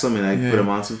son has some, and I put them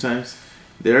on sometimes.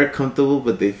 They're comfortable,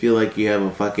 but they feel like you have a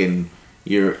fucking...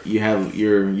 Your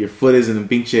foot is in a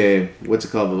pinche, what's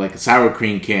it called, like a sour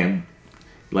cream can,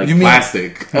 like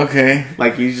plastic. Okay.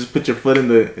 Like you just put your foot in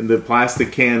the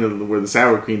plastic can where the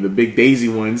sour cream, the big daisy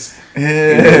ones,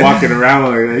 and you're walking around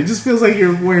like that. It just feels like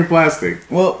you're wearing plastic.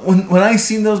 Well, when I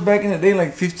seen those back in the day,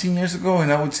 like 15 years ago,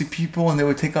 and I would see people and they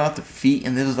would take off their feet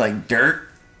and there was like dirt.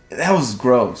 That was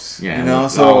gross, you know.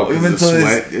 So even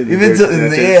because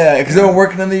they were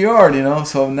working in the yard, you know.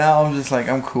 So now I'm just like,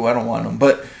 I'm cool. I don't want them,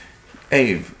 but.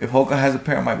 Hey, if Hoka has a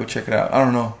pair, I might go check it out. I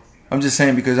don't know. I'm just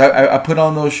saying because I put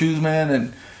on those shoes, man,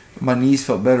 and my knees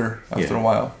felt better after a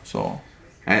while. So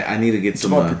I need to get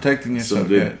some protecting yourself. Some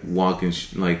good walking,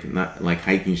 not like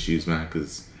hiking shoes, man.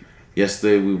 Because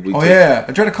yesterday we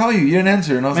I tried to call you. You didn't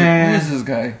answer, and I was like, "Who is this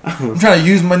guy?" I'm trying to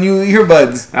use my new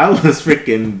earbuds. I was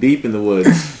freaking deep in the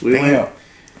woods. We went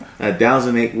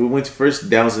Dowson Acre. We went to first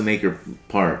Dowson Acre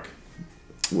Park.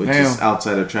 which is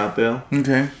outside of Troutdale.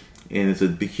 Okay. And it's a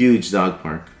huge dog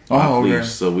park. Oh, okay.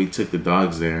 So we took the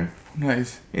dogs there.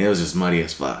 Nice. And it was just muddy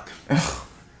as fuck.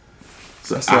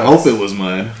 So I hope it was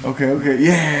mud. Okay.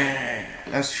 Yeah,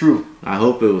 that's true. I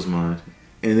hope it was mud.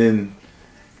 And then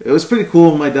it was pretty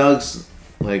cool. My dogs,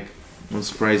 like, I'm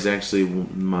surprised actually.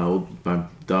 My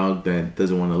dog that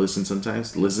doesn't want to listen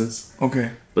sometimes listens.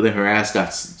 Okay. But then her ass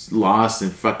got lost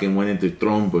and fucking went into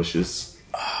thorn bushes.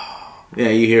 Yeah,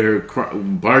 you hear her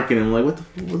barking. I'm like,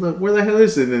 where the hell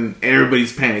is it? And then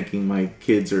everybody's panicking. My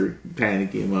kids are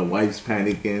panicking. My wife's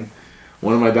panicking.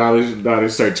 One of my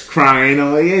daughters starts crying.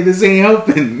 I'm like, hey, this ain't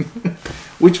helping.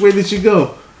 Which way did she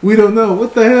go? We don't know.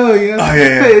 What the hell?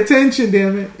 Pay attention,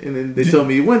 damn it. And then they told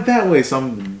me it went that way. So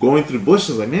I'm going through the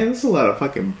bushes. Like, man, there's a lot of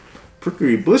fucking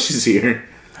prickly bushes here.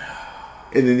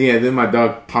 And then, then my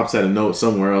dog pops out a note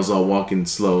somewhere else, all walking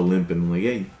slow, limping. I'm like,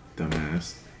 hey,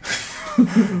 dumbass.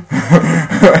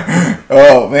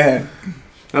 Oh, man.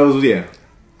 That was,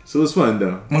 So it was fun,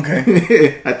 though.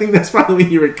 Okay. I think that's probably when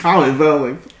you were calling, but I'm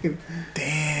like, fucking.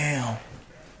 Damn.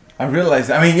 I realized.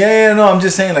 I mean, no, I'm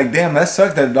just saying, like, damn, that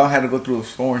sucked that the dog had to go through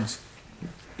those thorns.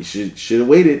 You should have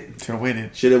waited.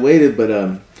 Should have waited, but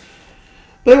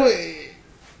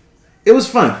it was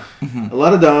fun. Mm-hmm. A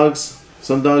lot of dogs.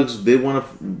 Some dogs,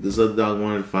 this other dog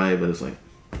wanted to fight, but it's like,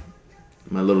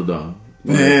 my little dog.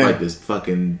 Like this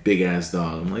fucking big ass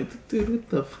dog. I'm like, dude, get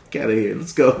the fuck out of here.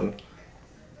 Let's go.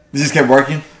 You just kept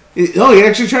barking? He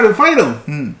actually tried to fight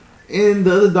him. And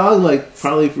the other dog, like,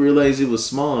 probably realized he was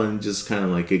small and just kind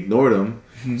of, like, ignored him.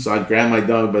 So I grabbed my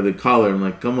dog by the collar. I'm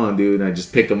like, come on, dude. And I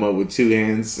just pick him up with 2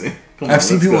 hands. I've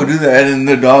seen people do that, and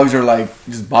the dogs are, like,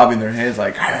 just bobbing their heads,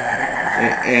 like...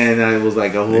 And I was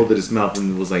like, I holded his mouth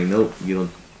and was like, nope,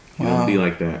 you don't be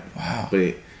like that. Wow.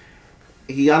 But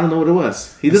I don't know what it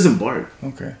was. He doesn't bark.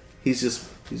 Okay. He's just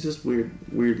weird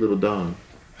little dog.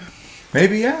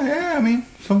 Maybe, yeah. I mean,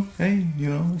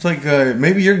 it's like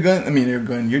maybe your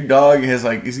dog has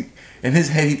like, in his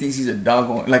head he thinks he's a dog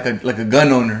owner, like a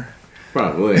gun owner.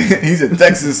 Probably. He's in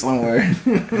Texas somewhere.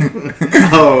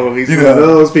 Oh, he's one of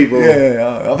those people.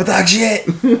 Yeah, I'm a dog shit.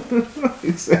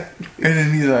 Exactly. And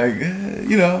then he's like,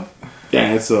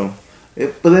 Yeah, so.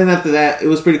 But then after that, it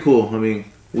was pretty cool. I mean,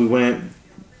 we went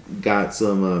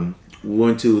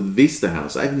to Vista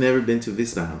House. I've never been to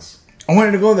Vista House. I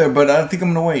wanted to go there, but I think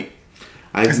I'm gonna wait.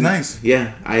 It's nice.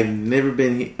 Yeah, I've never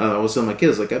been. I was telling my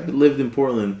kids, like, I've lived in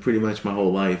Portland pretty much my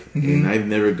whole life, and I've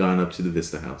never gone up to the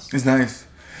Vista House. It's nice.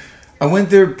 I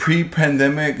went there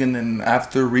pre-pandemic, and then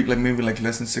after, maybe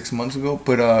less than 6 months ago,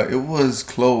 but it was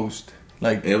closed.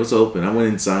 Like, it was open. I went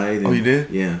inside. And, oh, you did?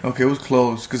 Yeah. Okay, it was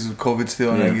closed because of COVID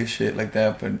still, and I get shit like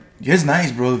that. But it's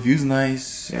nice, bro. The view's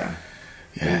nice. Yeah.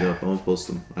 Yeah. I'm gonna post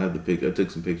them. I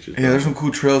took some pictures. Yeah, there's some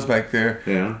cool trails back there.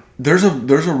 Yeah. There's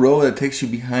a road that takes you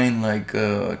behind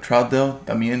Troutdale.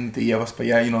 También te llevas para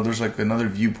allá. There's like another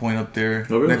viewpoint up there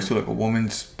next to like a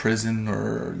woman's prison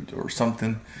or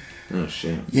something. Oh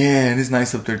shit. Yeah, and it's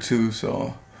nice up there too.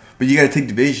 So, but you gotta take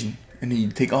division. And then you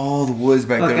take all the woods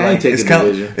back there. I ain't taking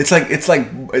division. It's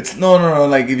no.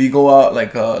 Like if you go out,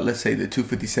 let's say the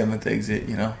 257th exit,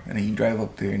 and then you drive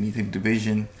up there and you take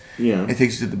division. Yeah. It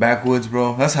takes you to the backwoods,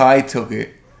 bro. That's how I took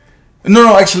it.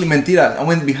 No, actually, mentira. I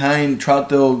went behind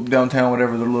Troutdale, downtown,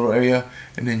 whatever, the little area,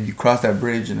 and then you cross that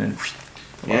bridge and then...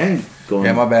 Yeah, I ain't going...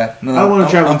 Yeah, my bad. No, I want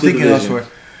to travel I'm to thinking division. elsewhere.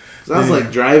 So I was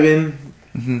like driving...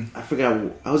 I forgot.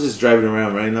 I was just driving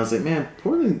around, right? And I was like, man,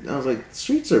 Portland... I was like, the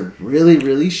streets are really,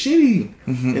 really shitty.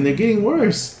 And they're getting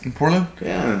worse. In Portland?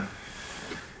 Yeah.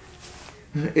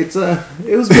 It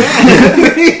was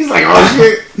bad. He's like, oh,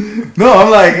 shit. No, I'm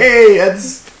like, hey,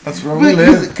 that's where we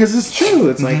live. Because it's true.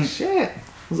 It's like, shit. I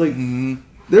was like,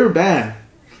 they're bad.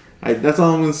 That's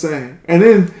all I'm going to say. And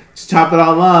then, to top it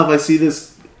all off, I see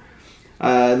this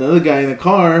another guy in a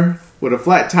car with a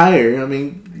flat tire. I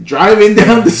mean, driving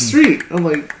down the street. I'm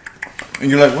like... And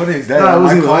you're like, what is that? No, I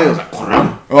wasn't I was like,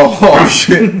 oh,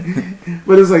 shit.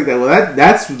 But it's like that. Well,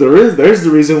 there's the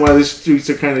reason why the streets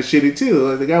are kind of shitty, too.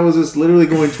 Like, the guy was just literally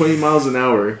going 20 miles an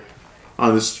hour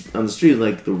on the street,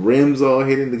 like the rims all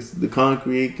hitting the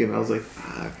concrete, and I was like,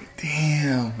 fuck.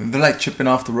 Damn. They're like chipping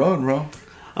off the road, bro.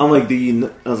 I'm like, do you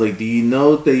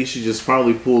know that you should just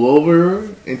probably pull over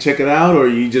and check it out, or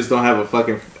you just don't have a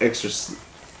fucking extra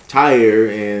tire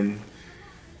and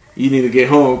you need to get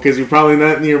home because you're probably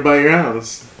not nearby your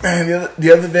house. Man,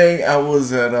 the other day I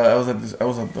was at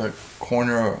the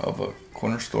corner of a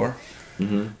corner store,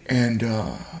 and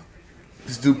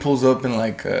this dude pulls up in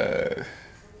like a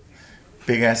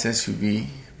big ass SUV,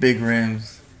 big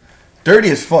rims, dirty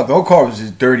as fuck. The whole car was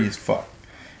just dirty as fuck.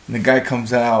 And the guy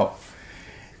comes out,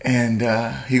 and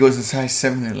he goes inside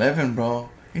 7-Eleven, bro.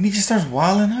 And he just starts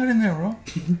wilding out in there, bro.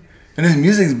 And his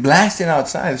music's blasting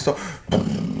outside. So,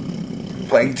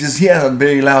 like, just he has a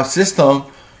very loud system.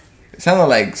 It sounded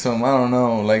like some, I don't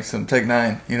know, like some Tech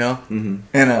 9, you know? Mm-hmm.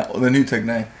 And the new Tech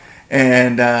 9.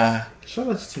 And, shout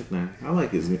out to Tech 9. I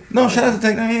like his music. no, shout out to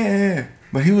Tech 9, yeah.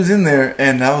 But he was in there,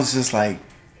 and I was just like,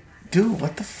 dude,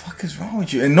 what the fuck is wrong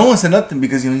with you? And no one said nothing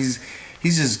because, you know, he's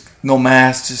just no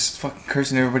mask, just fucking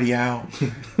cursing everybody out.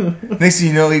 Next thing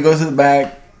you know, he goes to the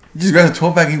back, he just grabs a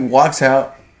 12-pack, he walks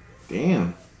out.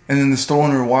 Damn. And then the store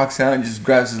owner walks out and just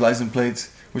grabs his license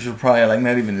plates, which are probably like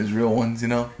not even his real ones, you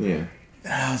know? Yeah.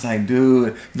 And I was like,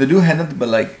 dude, the dude had nothing but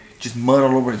like just mud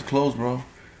all over his clothes, bro.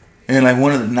 And like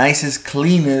one of the nicest,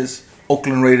 cleanest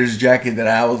Oakland Raiders jacket that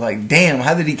I was like, damn,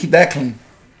 how did he keep that clean?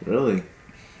 Really?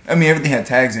 I mean, everything had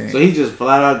tags in it. So he just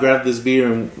flat out grabbed this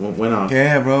beer and went off.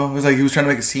 Yeah, bro. It was like he was trying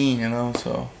to make a scene, you know?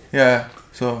 So, yeah.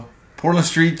 So, Portland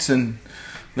streets, and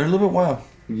they're a little bit wild.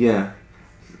 Yeah.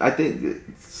 I think,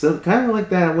 so kind of like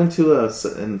that, I went to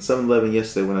in 7-Eleven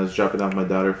yesterday when I was dropping off my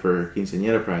daughter for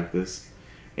quinceañera practice.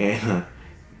 And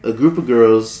a group of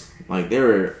girls, like they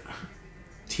were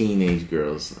teenage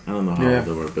girls. I don't know how old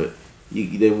they were, but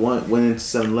they went into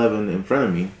 7-Eleven in front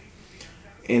of me.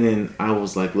 And then I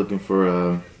was like looking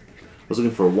for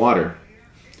water.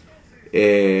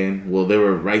 And well, they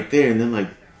were right there, and then like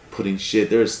putting shit.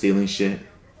 They were stealing shit.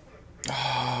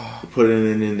 Put it in,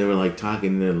 and then they were like talking.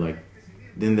 And they're like,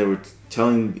 then they were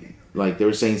telling, like they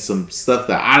were saying some stuff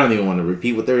that I don't even want to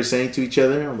repeat what they were saying to each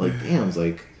other. I'm like, damn. I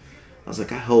was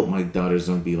like, I hope my daughters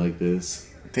don't be like this.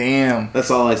 Damn.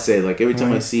 That's all I say. Like every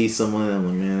time I see someone, I'm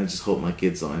like, man, I just hope my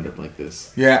kids don't end up like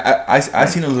this. Yeah, I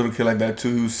seen a little kid like that too,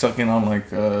 who was sucking on like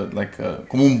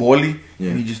como un boli,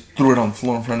 and he just threw it on the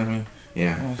floor in front of me.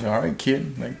 Yeah. I was like, all right,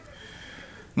 kid. Like,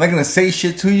 I'm not gonna say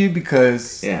shit to you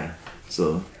because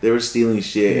So they were stealing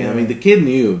shit. Yeah. And, I mean, the kid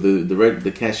knew,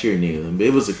 the cashier knew.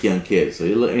 It was a young kid, so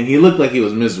he looked like he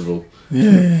was miserable.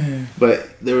 Yeah.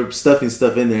 But they were stuffing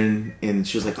stuff in there, and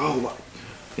she was like, oh, what?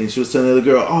 And she was telling the other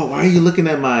girl, oh, why are you looking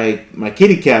at my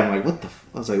kitty cat? I'm like, what the?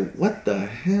 I was like, what the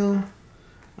hell?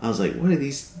 I was like, what are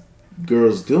these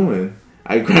girls doing?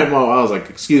 I was like,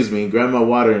 excuse me, grabbed my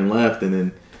water and left, and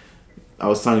then I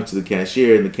was talking to the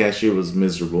cashier, and the cashier was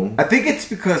miserable. I think it's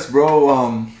because,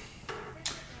 bro,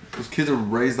 those kids are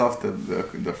raised off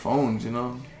the phones, you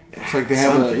know? It's like they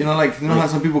have how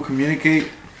some people communicate?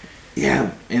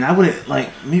 Yeah, and I wouldn't, like,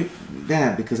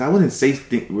 because I wouldn't say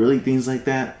things like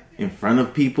that in front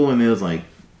of people, and it was like,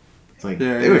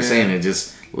 they were saying it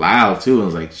just loud, too. I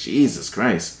was like, Jesus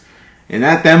Christ. And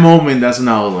at that moment, that's when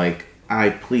I was like,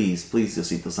 please,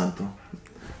 Diosito Santo,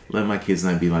 let my kids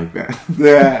not be like that.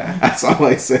 Yeah. That's all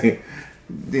I say.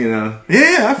 You know?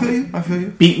 Yeah, I feel you.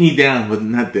 Beat me down, but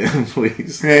not them,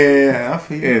 please. Yeah, I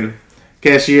feel you. And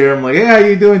cashier, I'm like, hey, how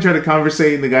you doing? Try to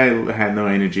conversate, and the guy had no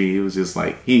energy. He was just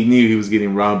like, he knew he was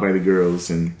getting robbed by the girls,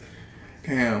 and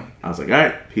damn. I was like, all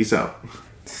right, peace out.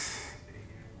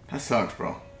 That sucks,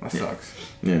 bro. That sucks.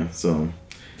 Yeah, so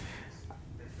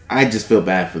I just feel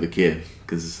bad for the kid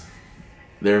because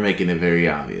they're making it very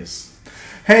obvious.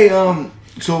 Hey,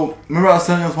 so remember I was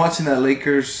telling you I was watching that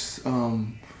Lakers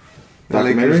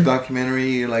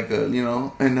documentary, like and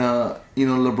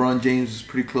LeBron James is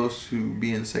pretty close to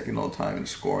being second all time in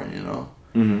scoring, you know.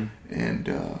 Mm-hmm. And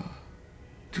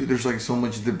dude, there's like so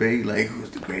much debate, like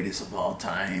who's the greatest of all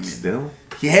time. Still,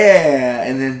 yeah.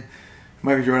 And then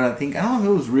Michael Jordan, I don't know if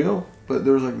it was real, but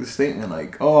there was like this statement,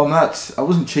 like, "Oh, I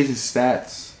wasn't chasing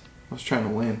stats. I was trying to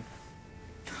win."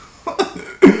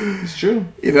 It's true,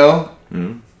 you know.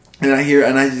 Mm-hmm. And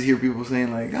I just hear people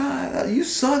saying like, you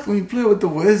sucked when you played with the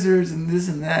Wizards and this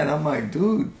and that. And I'm like,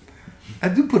 dude, I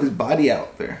do put his body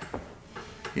out there,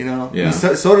 you know. Yeah.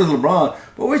 So does LeBron,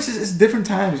 but it's different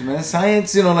times, man.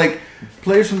 Science, you know, like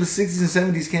players from the '60s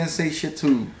and '70s can't say shit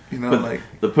to, you know, but like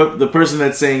the person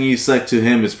that's saying you suck to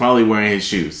him is probably wearing his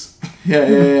shoes.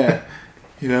 Yeah.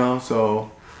 You know,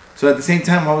 so at the same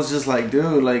time, I was just like,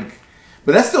 dude, like,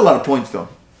 but that's still a lot of points though.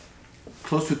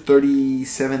 Close to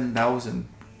 37,000.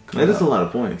 That is a lot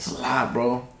of points. It's a lot,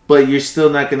 bro. But you're still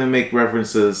not going to make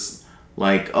references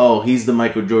like, oh, he's the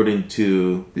Michael Jordan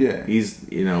to... Yeah. He's,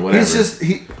 whatever. He's just...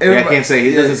 I can't say.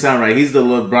 He doesn't sound right. He's the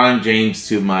LeBron James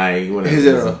to my... whatever. His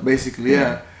era, basically,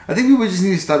 yeah. I think people just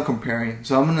need to stop comparing.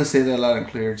 So I'm going to say that loud and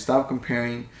clear. Stop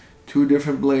comparing two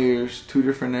different players, two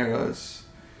different eras.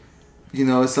 You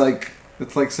know, it's like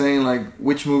saying, like,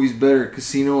 which movie's better,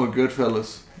 Casino or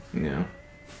Goodfellas? Yeah.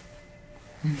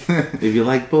 If you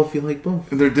like both, you like both.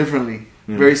 They're differently.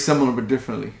 Yeah. Very similar, but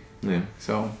differently. Yeah.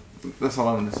 So, that's all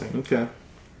I'm going to say. Okay.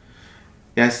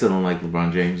 Yeah, I still don't like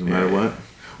LeBron James no matter what.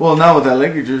 Well, not with that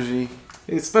Laker jersey.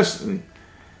 Especially.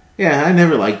 Yeah, I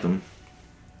never liked him.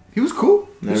 He was cool.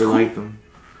 Never liked him.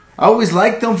 I always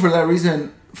liked him for that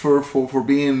reason, for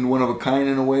being one of a kind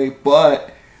in a way.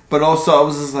 But also I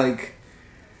was just like,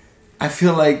 I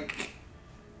feel like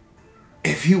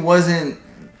if he wasn't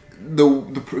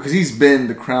because he's been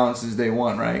the crown since day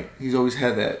one, right? He's always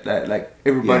had that like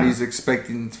everybody's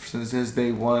expecting since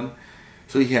day one.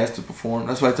 So he has to perform.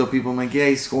 That's why I tell people, I'm like, yeah,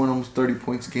 he's scoring almost 30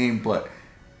 points a game, but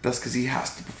that's because he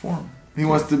has to perform. He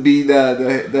wants to be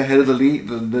the head of the league,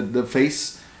 the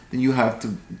face. Then you have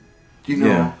to, you know.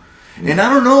 Yeah. Yeah. And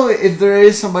I don't know if there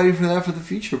is somebody for that for the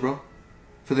future, bro.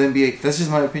 For the NBA. That's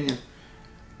just my opinion.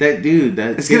 That dude,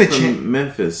 it's gonna change.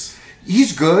 Memphis.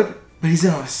 He's good, but he's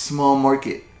in a small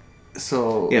market.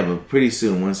 So yeah, but pretty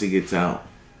soon, once he gets out,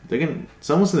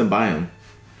 someone's gonna buy him.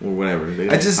 Or whatever.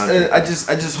 I just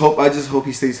hope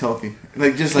he stays healthy.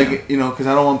 Like you know, because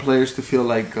I don't want players to feel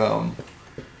like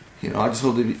you know. I just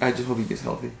hope he gets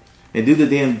healthy. And do the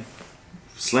damn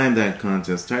slam dunk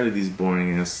contest. Tired of these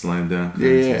boring ass slam dunk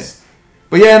contests. Yeah.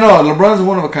 But yeah, no, LeBron's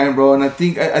one of a kind, bro. And I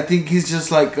think he's just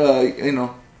like you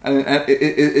know.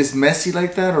 Is Messi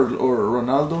like that or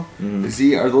Ronaldo?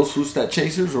 Mm. Are those who stat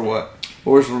chasers or what?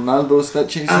 Or is Ronaldo stat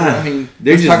chaser? I mean,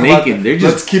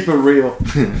 let's keep it real.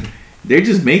 They're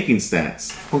just making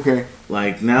stats. Okay.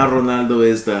 Like now, Ronaldo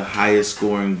is the highest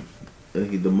scoring,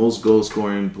 the most goal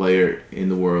scoring player in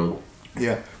the world.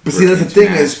 Yeah, but see, that's the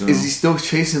thing is he still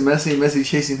chasing Messi? And Messi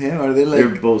chasing him? Are they like?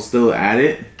 They're both still at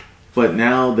it, but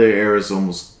now their era is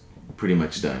almost pretty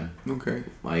much done. Okay.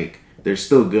 Like they're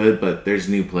still good, but there's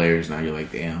new players now. You're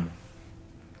like, damn.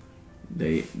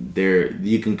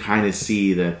 You can kind of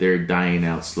see that they're dying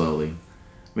out slowly.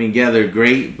 I mean, yeah, they're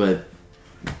great, but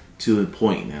to a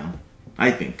point now. I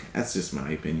think that's just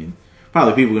my opinion.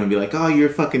 Probably people are gonna be like, "Oh, you're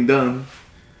fucking dumb."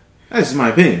 That's just my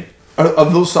opinion.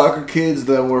 Of those soccer kids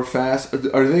that were fast,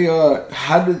 are they?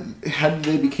 How did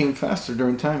they become faster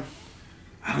during time?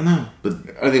 I don't know, but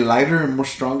are they lighter and more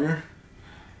stronger?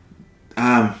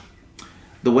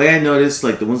 The way I noticed,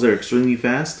 like the ones that are extremely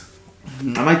fast,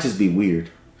 I might just be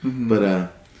weird,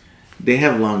 but they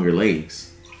have longer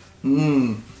legs.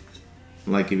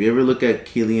 Like if you ever look at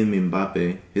Kylian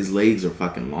Mbappe, his legs are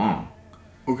fucking long.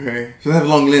 Okay, so they have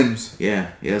long limbs.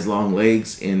 Yeah, he has long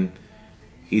legs and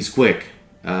he's quick.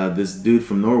 This dude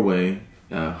from Norway,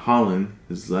 Holland,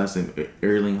 his last name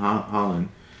Erling Haaland.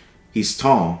 He's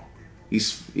tall.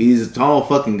 He's a tall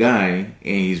fucking guy and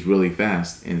he's really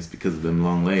fast, and it's because of them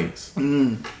long legs.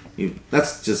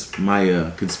 That's just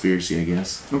my conspiracy, I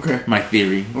guess. Okay, my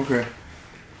theory. Okay,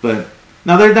 but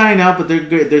now they're dying out, but they're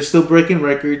good. They're still breaking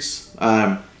records.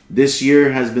 This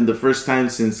year has been the first time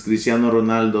since Cristiano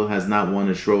Ronaldo has not won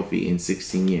a trophy in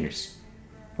 16 years.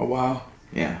 Oh, wow.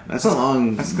 Yeah, that's a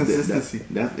long... That's consistency.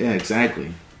 Yeah,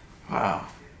 exactly. Wow.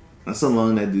 That's how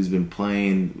long that dude's been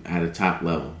playing at a top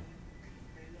level.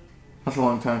 That's a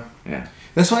long time. Yeah.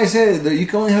 That's why I said that you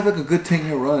can only have like a good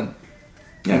 10-year run.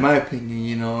 Yeah. In my opinion,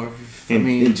 you know.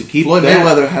 And to keep Floyd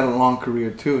Mayweather had a long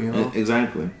career too, you know.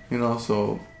 Exactly. You know,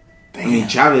 so... Damn. I mean,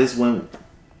 Chavez went...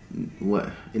 What,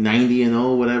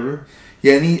 90-0, whatever.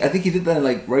 Yeah, and I think he did that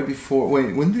like right before.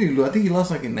 Wait, when did he lose? I think he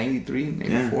lost like in 93, 94.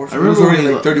 Yeah. So I remember he was already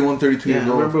like 31, 32 years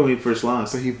old. I remember when he first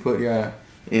lost. But he put, yeah.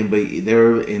 And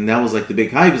that was like the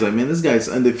big hype. He was like, man, this guy's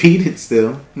undefeated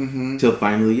still. Till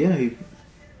finally, yeah.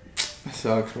 That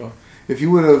sucks, bro. If you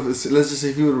would have, let's just say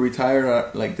if you would have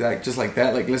retired like that, just like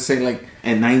that, like let's say like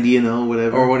at 90-0,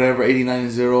 whatever, or whatever,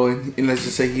 89-0, and let's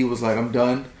just say he was like, I'm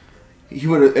done. He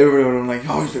would have. Everybody would have been like,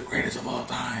 "Oh, he's the greatest of all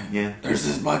time." Yeah. There's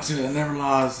this boxer that never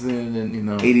lost, and you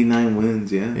know, 89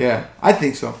 wins. Yeah. Yeah, I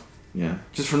think so. Yeah.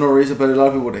 Just for no reason, but a lot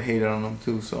of people would have hated on him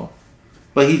too. So.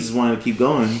 But he just wanted to keep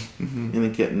going,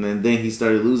 and then he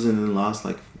started losing and lost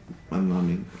like, I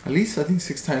mean, at least I think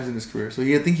 6 times in his career. So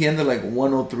I think he ended like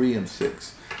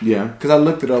 103-6. Yeah. Because I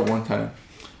looked it up one time,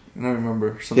 and I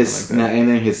remember something like that. And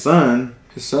then his son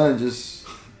just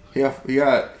he got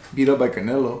beat up by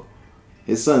Canelo.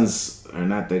 His sons are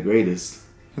not the greatest.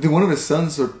 I think one of his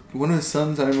sons I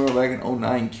remember back in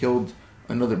 2009 killed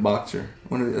another boxer.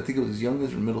 I think it was his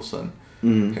youngest or middle son.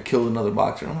 That killed another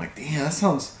boxer. I'm like, damn,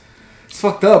 it's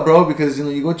fucked up, bro. Because you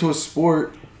know you go to a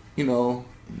sport, you know.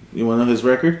 You want to know his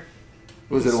record?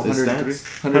 Was it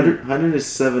 103?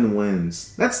 107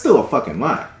 wins. That's still a fucking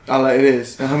lot. It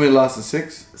is. And how many losses?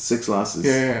 6? 6 losses.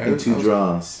 Yeah. And 2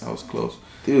 draws. That was close,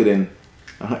 dude. And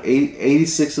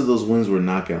 86 of those wins were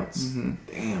knockouts.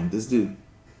 Damn, this dude.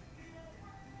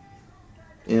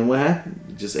 And what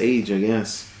happened? Just age, I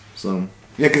guess. So.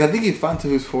 Yeah, because I think he fought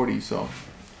until he was 40. So.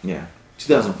 Yeah,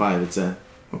 2005. It's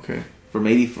okay. From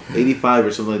 85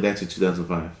 or something like that to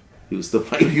 2005, he was still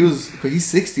fighting. But he's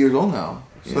 60 years old now.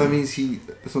 So that means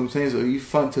that's what I'm saying. So he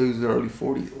fought until he was in the early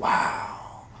 40s.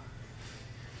 Wow.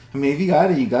 I mean, if you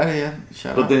got it, you got it. Yeah,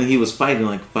 shout But out. then he was fighting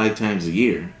like 5 times a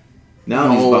year.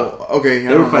 Now okay,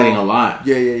 they were fighting a lot.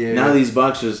 Yeah. Now these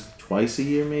boxers twice a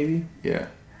year, maybe. Yeah.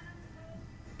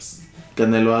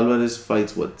 Canelo Alvarez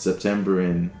fights September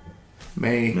and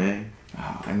May.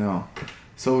 Oh, I know.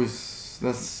 So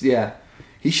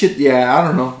he should. Yeah, I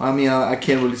don't know. I mean, I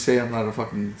can't really say I'm not a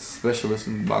fucking specialist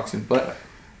in boxing, but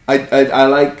I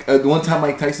like the one time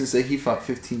Mike Tyson said he fought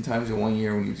 15 times in 1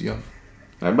 year when he was young.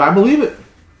 I believe it.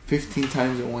 15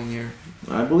 times in 1 year.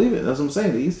 I believe it. That's what I'm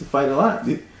saying. They used to fight a lot.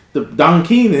 The Don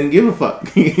King didn't give a fuck.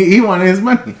 He wanted his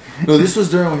money. No, this was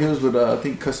during when he was with I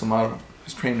think Customato,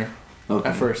 his trainer. Okay.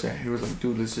 At first, yeah, he was like,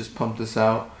 "Dude, let's just pump this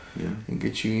out and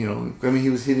get you." You know, I mean, he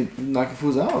was knocking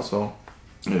fools out. So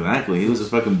exactly, he was a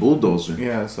fucking bulldozer.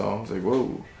 yeah, so I was like,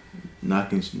 "Whoa."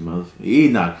 He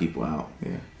knocked people out.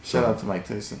 Yeah. Shout out to Mike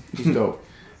Tyson. He's dope.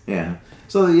 Yeah.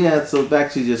 So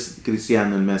back to just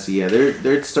Cristiano and Messi. Yeah,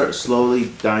 they're start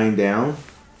slowly dying down,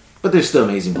 but they're still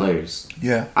amazing players.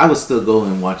 Yeah. I would still go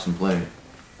and watch them play.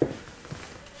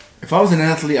 If I was an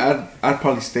athlete, I'd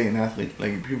probably stay an athlete.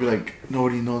 Like people like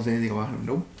nobody knows anything about him.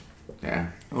 Nope.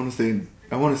 Yeah. I want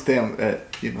to stay on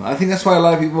that. You know, I think that's why a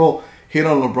lot of people hate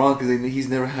on LeBron because he's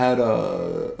never had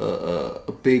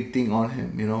a big thing on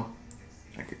him. You know,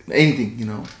 like anything. You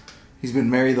know, he's been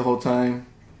married the whole time.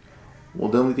 Well,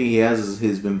 the only thing he has is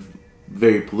he's been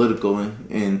very political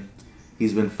and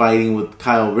he's been fighting with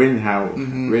Kyle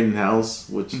Rittenhouse,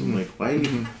 which I'm like, why are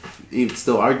you even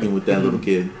still arguing with that little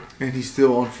kid? And he's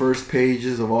still on first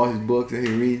pages of all his books that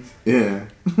he reads. Yeah,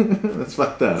 that's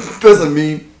fucked up. Doesn't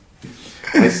mean.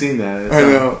 I seen that. I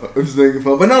know. I'm just making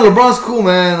fun, but no, LeBron's cool,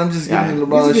 man. I'm just giving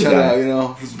LeBron a shout out. You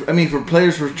know, I mean, for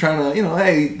players who are trying to, you know,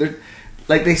 hey, they're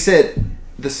like they said.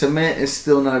 The cement is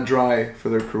still not dry for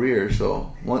their career,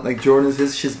 so like Jordan's,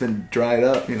 his shit's been dried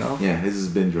up, you know. Yeah, his has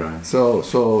been dry. So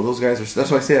those guys are.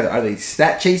 That's why I say, are they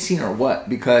stat chasing or what?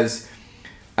 Because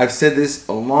I've said this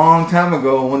a long time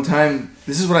ago. One time,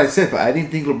 this is what I said, but I didn't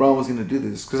think LeBron was going to do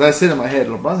this because I said in my head,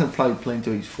 LeBron's going to probably play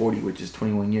until he's 40, which is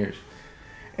 21 years.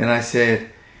 And I said,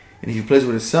 and if he plays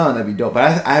with his son, that'd be dope.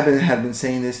 But I had been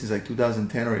saying this since like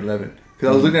 2010 or 11 because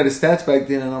I was looking at his stats back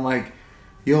then, and I'm like.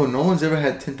 Yo, no one's ever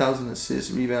had 10,000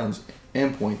 assists, rebounds,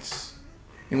 and points.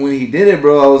 And when he did it,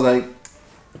 bro, I was like,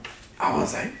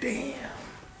 damn.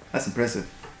 That's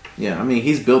impressive. Yeah, I mean,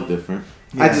 he's built different.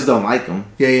 Yeah. I just don't like him.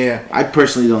 Yeah. I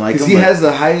personally don't like him. Because he has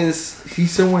the highest, he's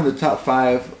somewhere in the top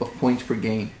 5 of points per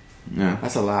game. Yeah.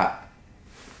 That's a lot.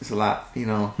 It's a lot, you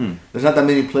know. There's not that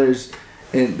many players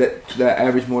that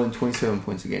average more than 27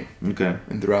 points a game. Okay.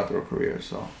 And throughout their career,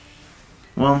 so.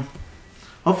 Well...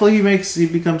 Hopefully he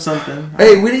becomes something.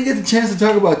 Hey, we didn't get the chance to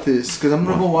talk about this because I'm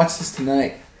going to go watch this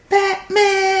tonight.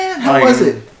 Batman! How was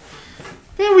it?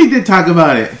 Yeah, we did talk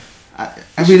about it.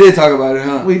 We did talk about it,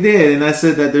 huh? We did, and I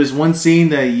said that there's one scene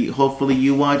that hopefully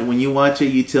you watch. When you watch it,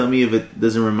 you tell me if it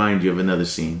doesn't remind you of another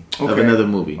scene, of another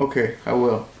movie. Okay, I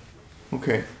will.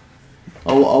 Okay.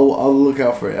 I'll look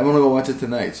out for it. I'm going to go watch it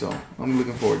tonight, so I'm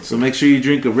looking forward to it. So make sure you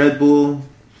drink a Red Bull.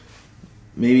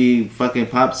 Maybe fucking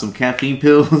pop some caffeine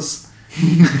pills.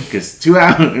 Because 2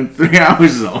 hours and 3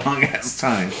 hours is a long ass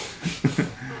time.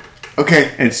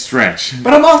 Okay. And stretch.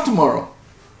 But I'm off tomorrow.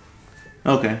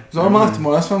 Okay. So I'm off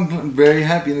tomorrow. That's why I'm very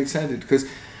happy and excited. Because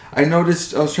I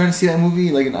noticed, I was trying to see that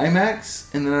movie like in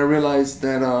IMAX. And then I realized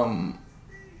that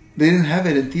they didn't have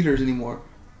it in theaters anymore.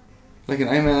 Like in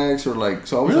IMAX or like...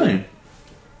 So I was really? Like,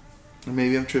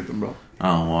 maybe I'm tripping, bro.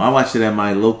 Oh, well, I watched it at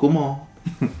my local mall.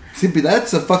 See, but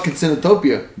that's a fucking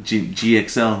Cinetopia.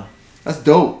 GXL. That's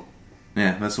dope.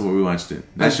 Yeah, that's where we watched it.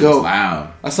 That That's shit was dope.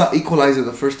 loud. I saw Equalizer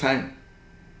the first time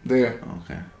there.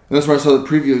 Okay. And that's where I saw the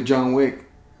preview of John Wick.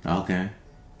 Okay.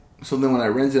 So then when I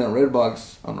rented on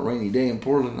Redbox on a rainy day in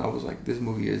Portland, I was like, this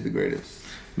movie is the greatest.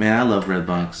 Man, I love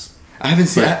Redbox. I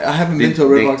haven't been to a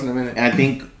Redbox in a minute. I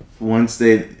think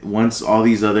once all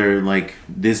these other like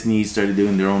Disney started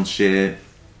doing their own shit,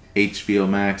 HBO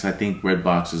Max, I think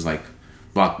Redbox is like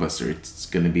Blockbuster. It's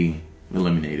gonna be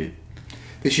eliminated.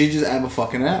 They should just add a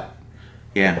fucking app.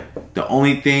 Yeah. The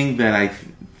only thing that I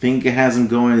think it hasn't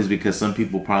going is because some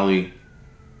people probably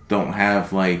don't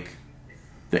have like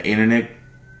the internet,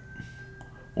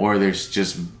 or they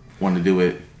just want to do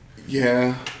it.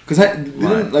 Yeah, because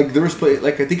there was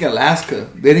I think Alaska,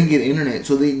 they didn't get internet,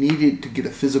 so they needed to get a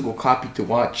physical copy to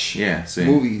watch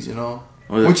movies, you know,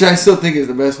 which I still think is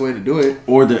the best way to do it.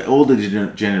 Or the older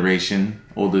generation,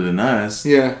 older than us,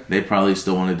 yeah, they probably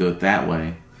still want to do it that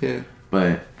way. Yeah,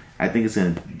 but I think it's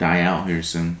gonna die out here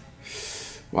soon.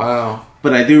 Wow.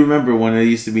 But I do remember when it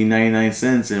used to be 99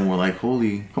 cents, and we're like,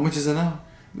 holy. How much is it now?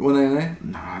 $1.99?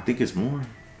 Nah, I think it's more.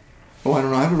 Oh, I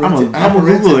don't know. I haven't I'm rented. gonna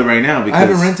Google it right now because I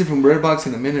haven't rented from Redbox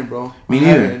in a minute, bro. Me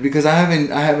neither. Because I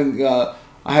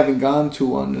haven't gone to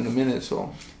one in a minute.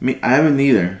 So I haven't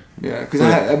either. Yeah, because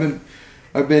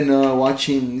I've been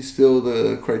watching still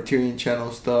the Criterion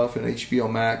Channel stuff and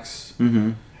HBO Max.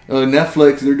 Mm-hmm.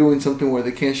 Netflix, they're doing something where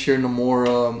they can't share no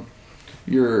more.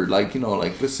 Your like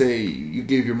let's say you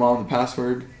give your mom the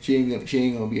password, she ain't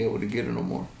gonna be able to get it no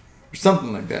more, or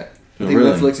something like that. I think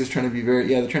really? Netflix is trying to be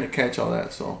they're trying to catch all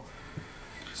that. So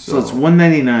it's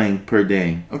 $1.99 per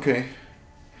day. Okay.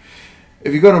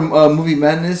 If you go to Movie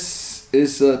Madness,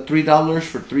 it's $3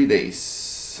 for 3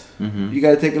 days. Mm-hmm. You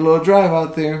got to take a little drive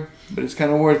out there, but it's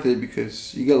kind of worth it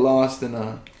because you get lost in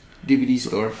a DVD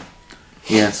store.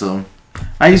 Yeah, so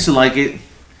I used to like it,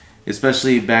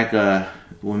 especially back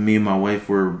when me and my wife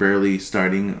were barely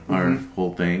starting our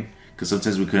whole thing, because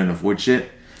sometimes we couldn't afford shit.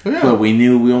 Oh, yeah. But we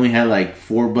knew we only had like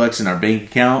 $4 in our bank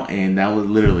account, and that was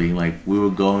literally like we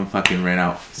would go and fucking rent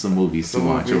out some movies to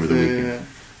watch over the weekend. Yeah.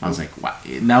 I was like, wow,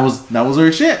 and that was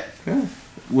our shit. Yeah.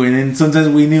 When then sometimes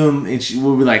we knew, and we'd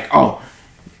be like, oh,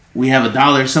 we have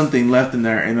 $1 something left in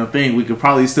there in a thing. We could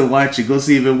probably still watch it. Go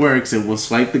see if it works, and we'll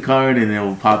swipe the card, and it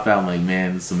will pop out. Like,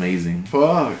 man, it's amazing.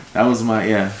 Fuck. That was my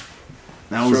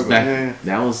That was back. Yeah.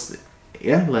 That was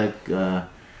like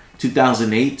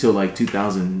 2008 till like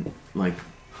 2000 like.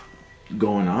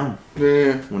 Going on.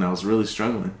 Yeah. When I was really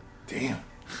struggling. Damn.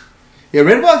 Yeah,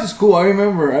 Redbox is cool. I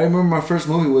remember my first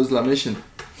movie was La Mission,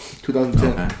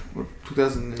 2010 okay. or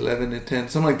 2011 and 10,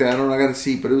 something like that. I don't know. I got to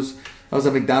see, but I was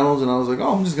at McDonald's and I was like,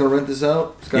 oh, I'm just gonna rent this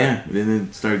out. Yeah. Then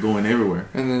it started going everywhere.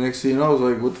 And then next thing you know, I was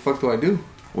like, what the fuck do I do?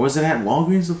 Or was it at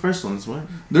Walgreens? The first one's what?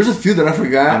 There's a few that I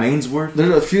forgot. On Ainsworth.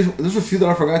 There's a few that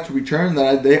I forgot to return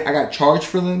that I got charged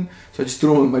for them, so I just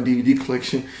threw them in my DVD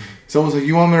collection. Someone's like,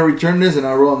 you want me to return this? And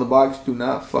I wrote on the box, do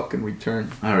not fucking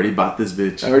return. I already bought this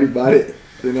bitch. I already bought it.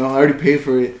 I already paid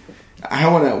for it. I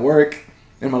have one at work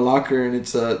in my locker, and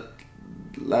it's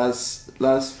last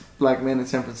Black Man in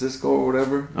San Francisco or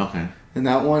whatever. Okay. And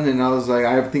that one, and I was like,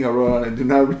 I think I wrote on it, do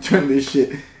not return this shit.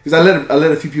 Because I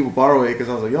let a few people borrow it because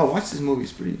I was like, yo, watch this movie.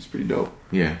 It's pretty dope.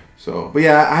 Yeah. So, but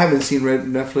yeah, I haven't seen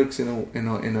Netflix in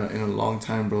a long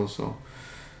time, bro.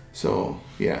 So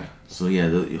yeah. So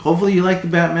yeah, hopefully you like the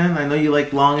Batman. I know you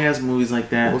like long ass movies like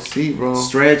that. We'll see, bro.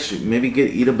 Stretch, maybe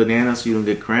eat a banana so you don't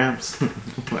get cramps,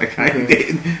 like I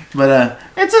did. But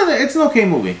it's an okay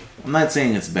movie. I'm not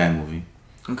saying it's a bad movie.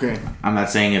 Okay. I'm not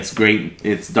saying it's great.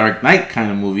 It's Dark Knight kind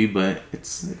of movie, but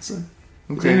it's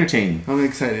entertaining. I'm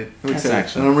excited.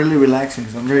 Action. And I'm really relaxing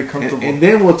because I'm very comfortable. And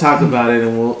then we'll talk about it,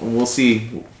 and we'll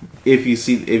see if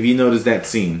you notice that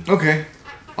scene. Okay.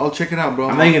 I'll check it out, bro.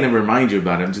 I'm not gonna remind you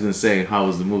about it. I'm just gonna say how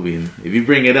was the movie, and if you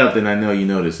bring it up, then I know you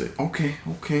notice it. Okay.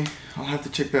 I'll have to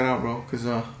check that out, bro, because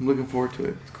I'm looking forward to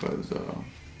it. Because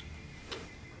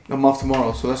I'm off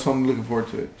tomorrow, so that's why I'm looking forward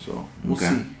to it. So we'll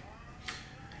see.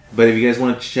 But if you guys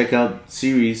want to check out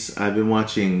series, I've been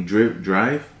watching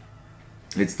Drive.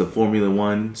 It's the Formula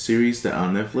One series that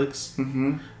on Netflix.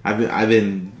 Mm-hmm. I've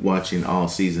been watching all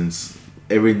seasons.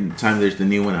 Every time there's the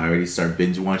new one, I already start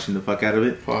binge watching the fuck out of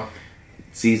it. Fuck.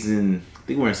 I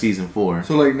think we're in season 4.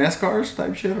 So like NASCAR's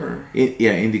type shit, or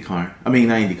IndyCar. I mean,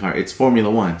 not IndyCar. It's Formula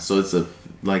One, so it's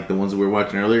like the ones that we were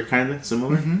watching earlier, kind of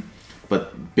similar. Mm-hmm.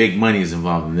 But big money is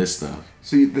involved in this stuff.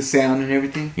 So the sound and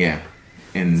everything. Yeah,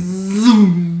 and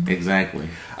Zoom. Exactly.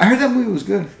 I heard that movie was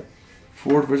good.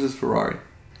 Ford versus Ferrari.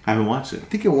 I haven't watched it. I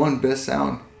think it won best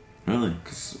sound. Really?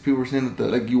 Because people were saying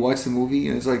that you watch the movie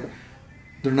and it's like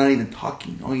they're not even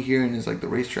talking. All you're hearing is like the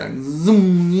racetrack.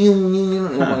 Zoom.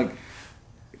 And I'm like,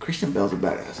 Christian Bale's a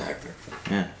badass actor.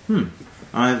 Yeah.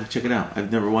 I'll have to check it out.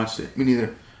 I've never watched it. Me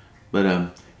neither.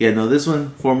 But this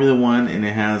one, Formula One, and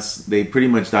they pretty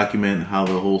much document how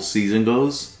the whole season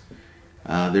goes.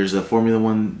 There's a Formula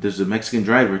One, there's a Mexican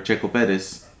driver, Checo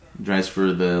Perez, drives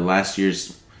for the last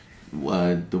year's,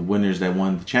 the winners that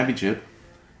won the championship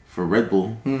for Red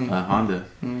Bull, Honda.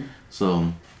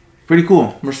 So, pretty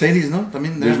cool. Mercedes, no? I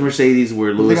mean, there's Mercedes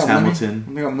where Lewis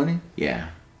Hamilton. They got money? Yeah.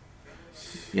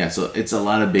 Yeah, so it's a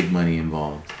lot of big money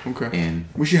involved. Okay. And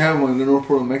we should have one of the North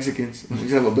Portland Mexicans. We should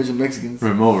have a bunch of Mexicans.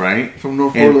 Remote, right? From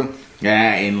North Portland.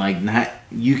 Yeah, and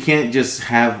you can't just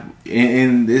have,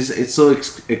 and this, it's so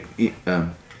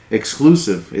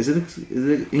exclusive. Is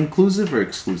it inclusive or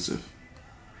exclusive?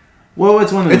 Well,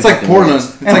 it's one of It's like Portland.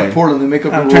 It's like Portland. They make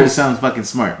up the rules. I'm trying to sound fucking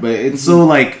smart, but it's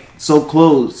so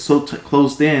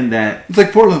closed in that it's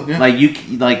like Portland.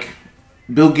 Yeah.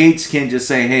 Bill Gates can't just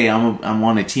say, "Hey, I'm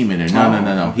on a team in there."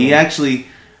 No. Okay. He actually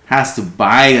has to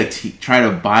try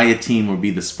to buy a team or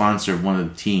be the sponsor of one of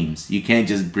the teams. You can't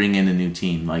just bring in a new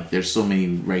team. There's so many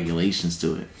regulations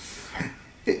to it.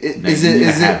 Is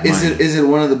it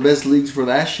one of the best leagues for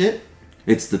that shit?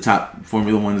 It's the top.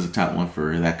 Formula One is the top one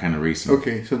for that kind of racing.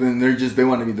 Okay, so then they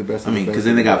want to be the best. I mean, because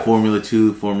then they got Formula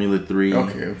 2, Formula 3.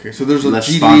 Okay. So there's a less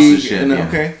G sponsorship. League.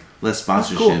 Okay. Less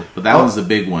sponsorship, cool. But that was the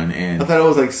big one. And I thought it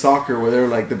was like soccer, where they were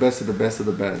like the best of the best of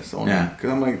the best. Only. Yeah.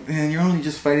 Because I'm like, man, you're only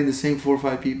just fighting the same 4 or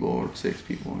 5 people or 6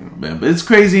 people. You know? Man, but it's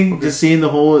crazy just seeing the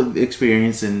whole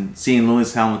experience and seeing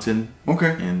Lewis Hamilton.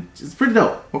 Okay. And it's pretty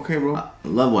dope. Okay, bro. I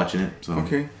love watching it. So.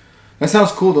 Okay. That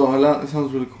sounds cool, though. That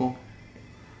sounds really cool.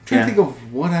 I'm trying to think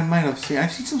of what I might have seen.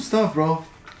 I've seen some stuff, bro.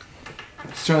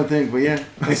 Just trying to think, but yeah.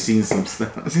 I've seen some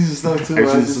stuff. I've seen some stuff too.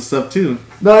 I've seen some stuff too.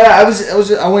 No, yeah,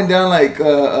 I went down like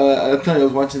I'm telling you, I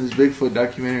was watching this Bigfoot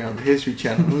documentary on the History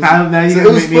Channel. It was, now you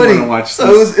it was funny. Watch so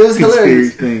it was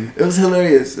hilarious. Thing. It was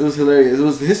hilarious. It was hilarious. It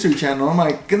was the History Channel. I'm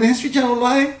like, can the History Channel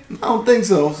lie? I don't think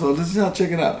so. So let's not check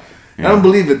it out. Yeah. I don't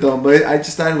believe it though, but I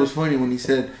just thought it was funny when he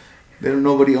said that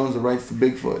nobody owns the rights to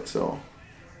Bigfoot. So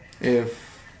if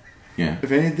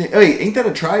anything, hey, ain't that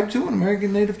a tribe too? An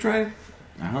American Native tribe?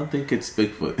 I don't think it's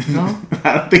Bigfoot. No?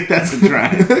 I don't think that's a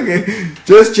tribe. Okay.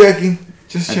 Just checking.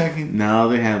 Checking. No,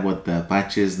 they had the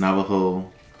Apaches,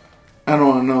 Navajo. I don't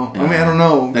want to know. I mean, I don't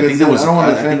know. I think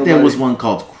there was one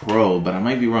called Crow, but I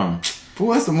might be wrong.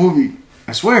 Fool, that's the movie.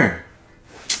 I swear.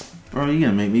 Bro, you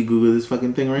gonna make me Google this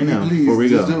fucking thing right now before we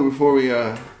go. Do it before we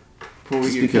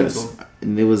get canceled.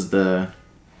 And it was I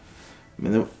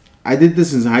did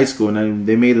this in high school, and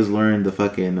they made us learn the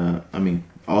fucking.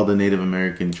 All the Native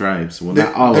American tribes. Well,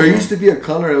 not all. There used to be a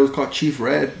color that was called Chief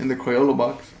Red in the Crayola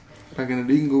box. Back in the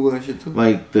day, you can Google that shit too.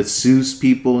 Like the Sioux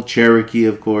people, Cherokee,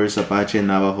 of course, Apache,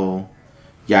 Navajo,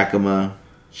 Yakima,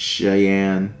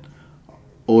 Cheyenne,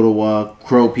 Ottawa,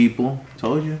 Crow people.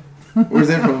 Told you. Where's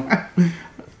that from?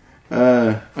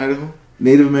 Idaho.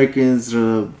 Native Americans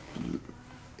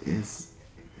is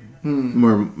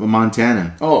more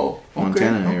Montana. Oh, okay,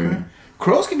 Montana area.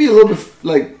 Crows can be a little bit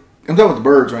like. I'm talking about the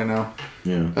birds right now.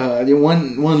 Yeah.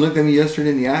 One looked at me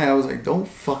yesterday in the eye. I was like, "Don't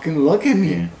fucking look at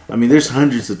me." Yeah. I mean, there's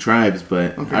hundreds of tribes,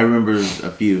 but I remember a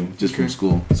few just from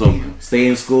school. So stay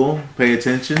in school, pay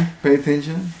attention. Pay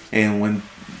attention. And when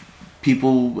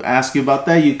people ask you about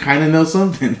that, you kind of know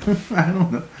something. I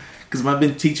don't know, because I've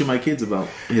been teaching my kids about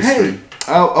history. Hey,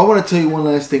 I want to tell you one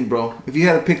last thing, bro. If you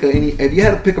had to pick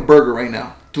a burger right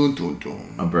now,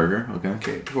 a burger, okay.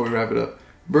 Okay, before we wrap it up,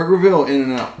 Burgerville,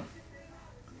 In-N-Out.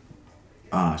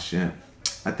 Ah, shit.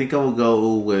 I think I will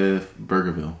go with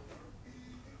Burgerville.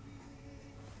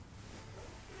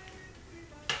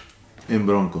 In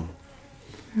Bronco.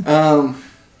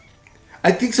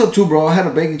 I think so too, bro. I had a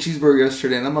bacon cheeseburger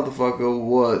yesterday, and that motherfucker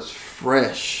was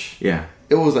fresh. Yeah.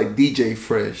 It was like DJ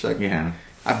fresh. Like, yeah.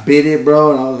 I bit it,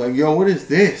 bro, and I was like, yo, what is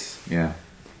this? Yeah.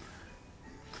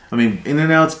 I mean,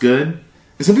 In-N-Out's good.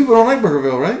 And some people don't like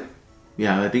Burgerville, right?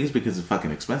 Yeah, I think it's because it's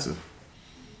fucking expensive.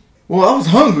 Well, I was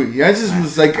hungry. I just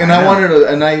was like, and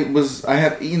I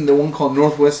have eaten the one called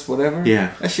Northwest whatever.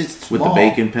 Yeah. That shit's small. With the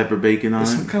bacon, pepper bacon on it.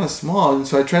 It's kind of small. And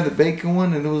so I tried the bacon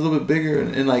one, and it was a little bit bigger,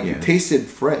 and it tasted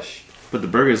fresh. But the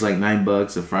burger's like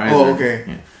 $9. The fries. Oh, okay.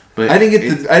 Yeah. But I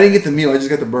didn't get the meal. I just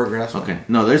got the burger. That's okay.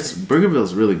 No,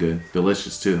 Burgerville's really good,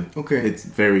 delicious too. Okay. It's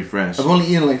very fresh. I've only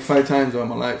eaten like 5 times in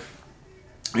my life.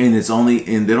 And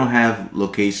they don't have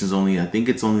locations. I think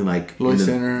it's only like Lloyd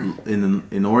Center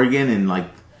in Oregon and like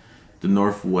the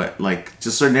Northwest, like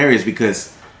just certain areas.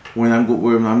 Because when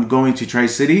I'm going to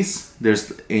Tri-Cities,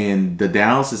 there's in the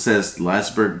Dalles it says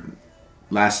last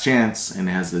chance, and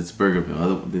it has it's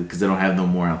Burgerville because they don't have no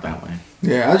more out that way.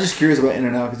 Yeah, I was just curious about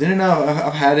In-N-Out because In-N-Out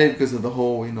I've had it because of the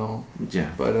whole Yeah.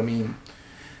 But I mean,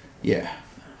 yeah.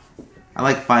 I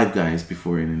like Five Guys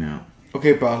before In-N-Out.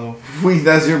 Okay, Pablo.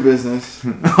 That's your business.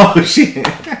 Oh shit.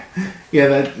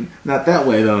 Yeah, not that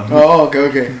way though. Oh,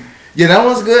 okay. Yeah, that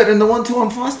one's good, and the one too on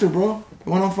Foster, bro. The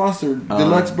one on Foster,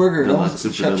 Deluxe Burger.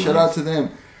 Shout out to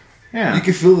them. Yeah. You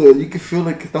can feel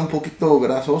like está un poquito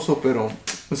grasoso, pero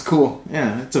it's cool.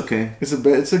 Yeah, it's okay. It's a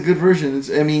good version.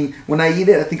 When I eat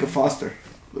it, I think of Foster,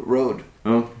 the road.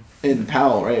 Oh. In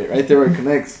Powell, right there where it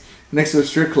connects. Next to a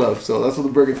strip club, so that's what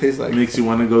the burger tastes like. Makes you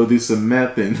want to go do some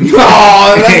meth and no,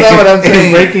 that's not what I'm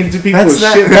saying. Break into people's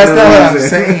shit. That's not what I'm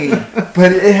saying.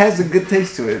 But it has a good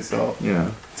taste to it, so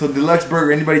yeah. So Deluxe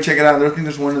Burger, anybody check it out? I think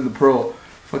there's one in the Pearl.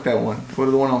 Fuck that one. Go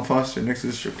to the one on Foster next to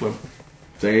the strip club.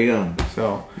 There you go.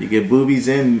 So you get boobies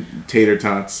and tater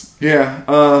tots. Yeah.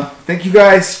 Thank you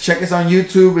guys. Check us on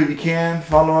YouTube if you can.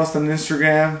 Follow us on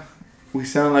Instagram. We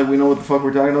sound like we know what the fuck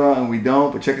we're talking about, and we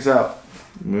don't. But check us out.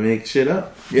 We make shit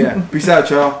up. Yeah. Peace out,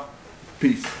 y'all.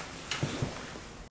 Peace.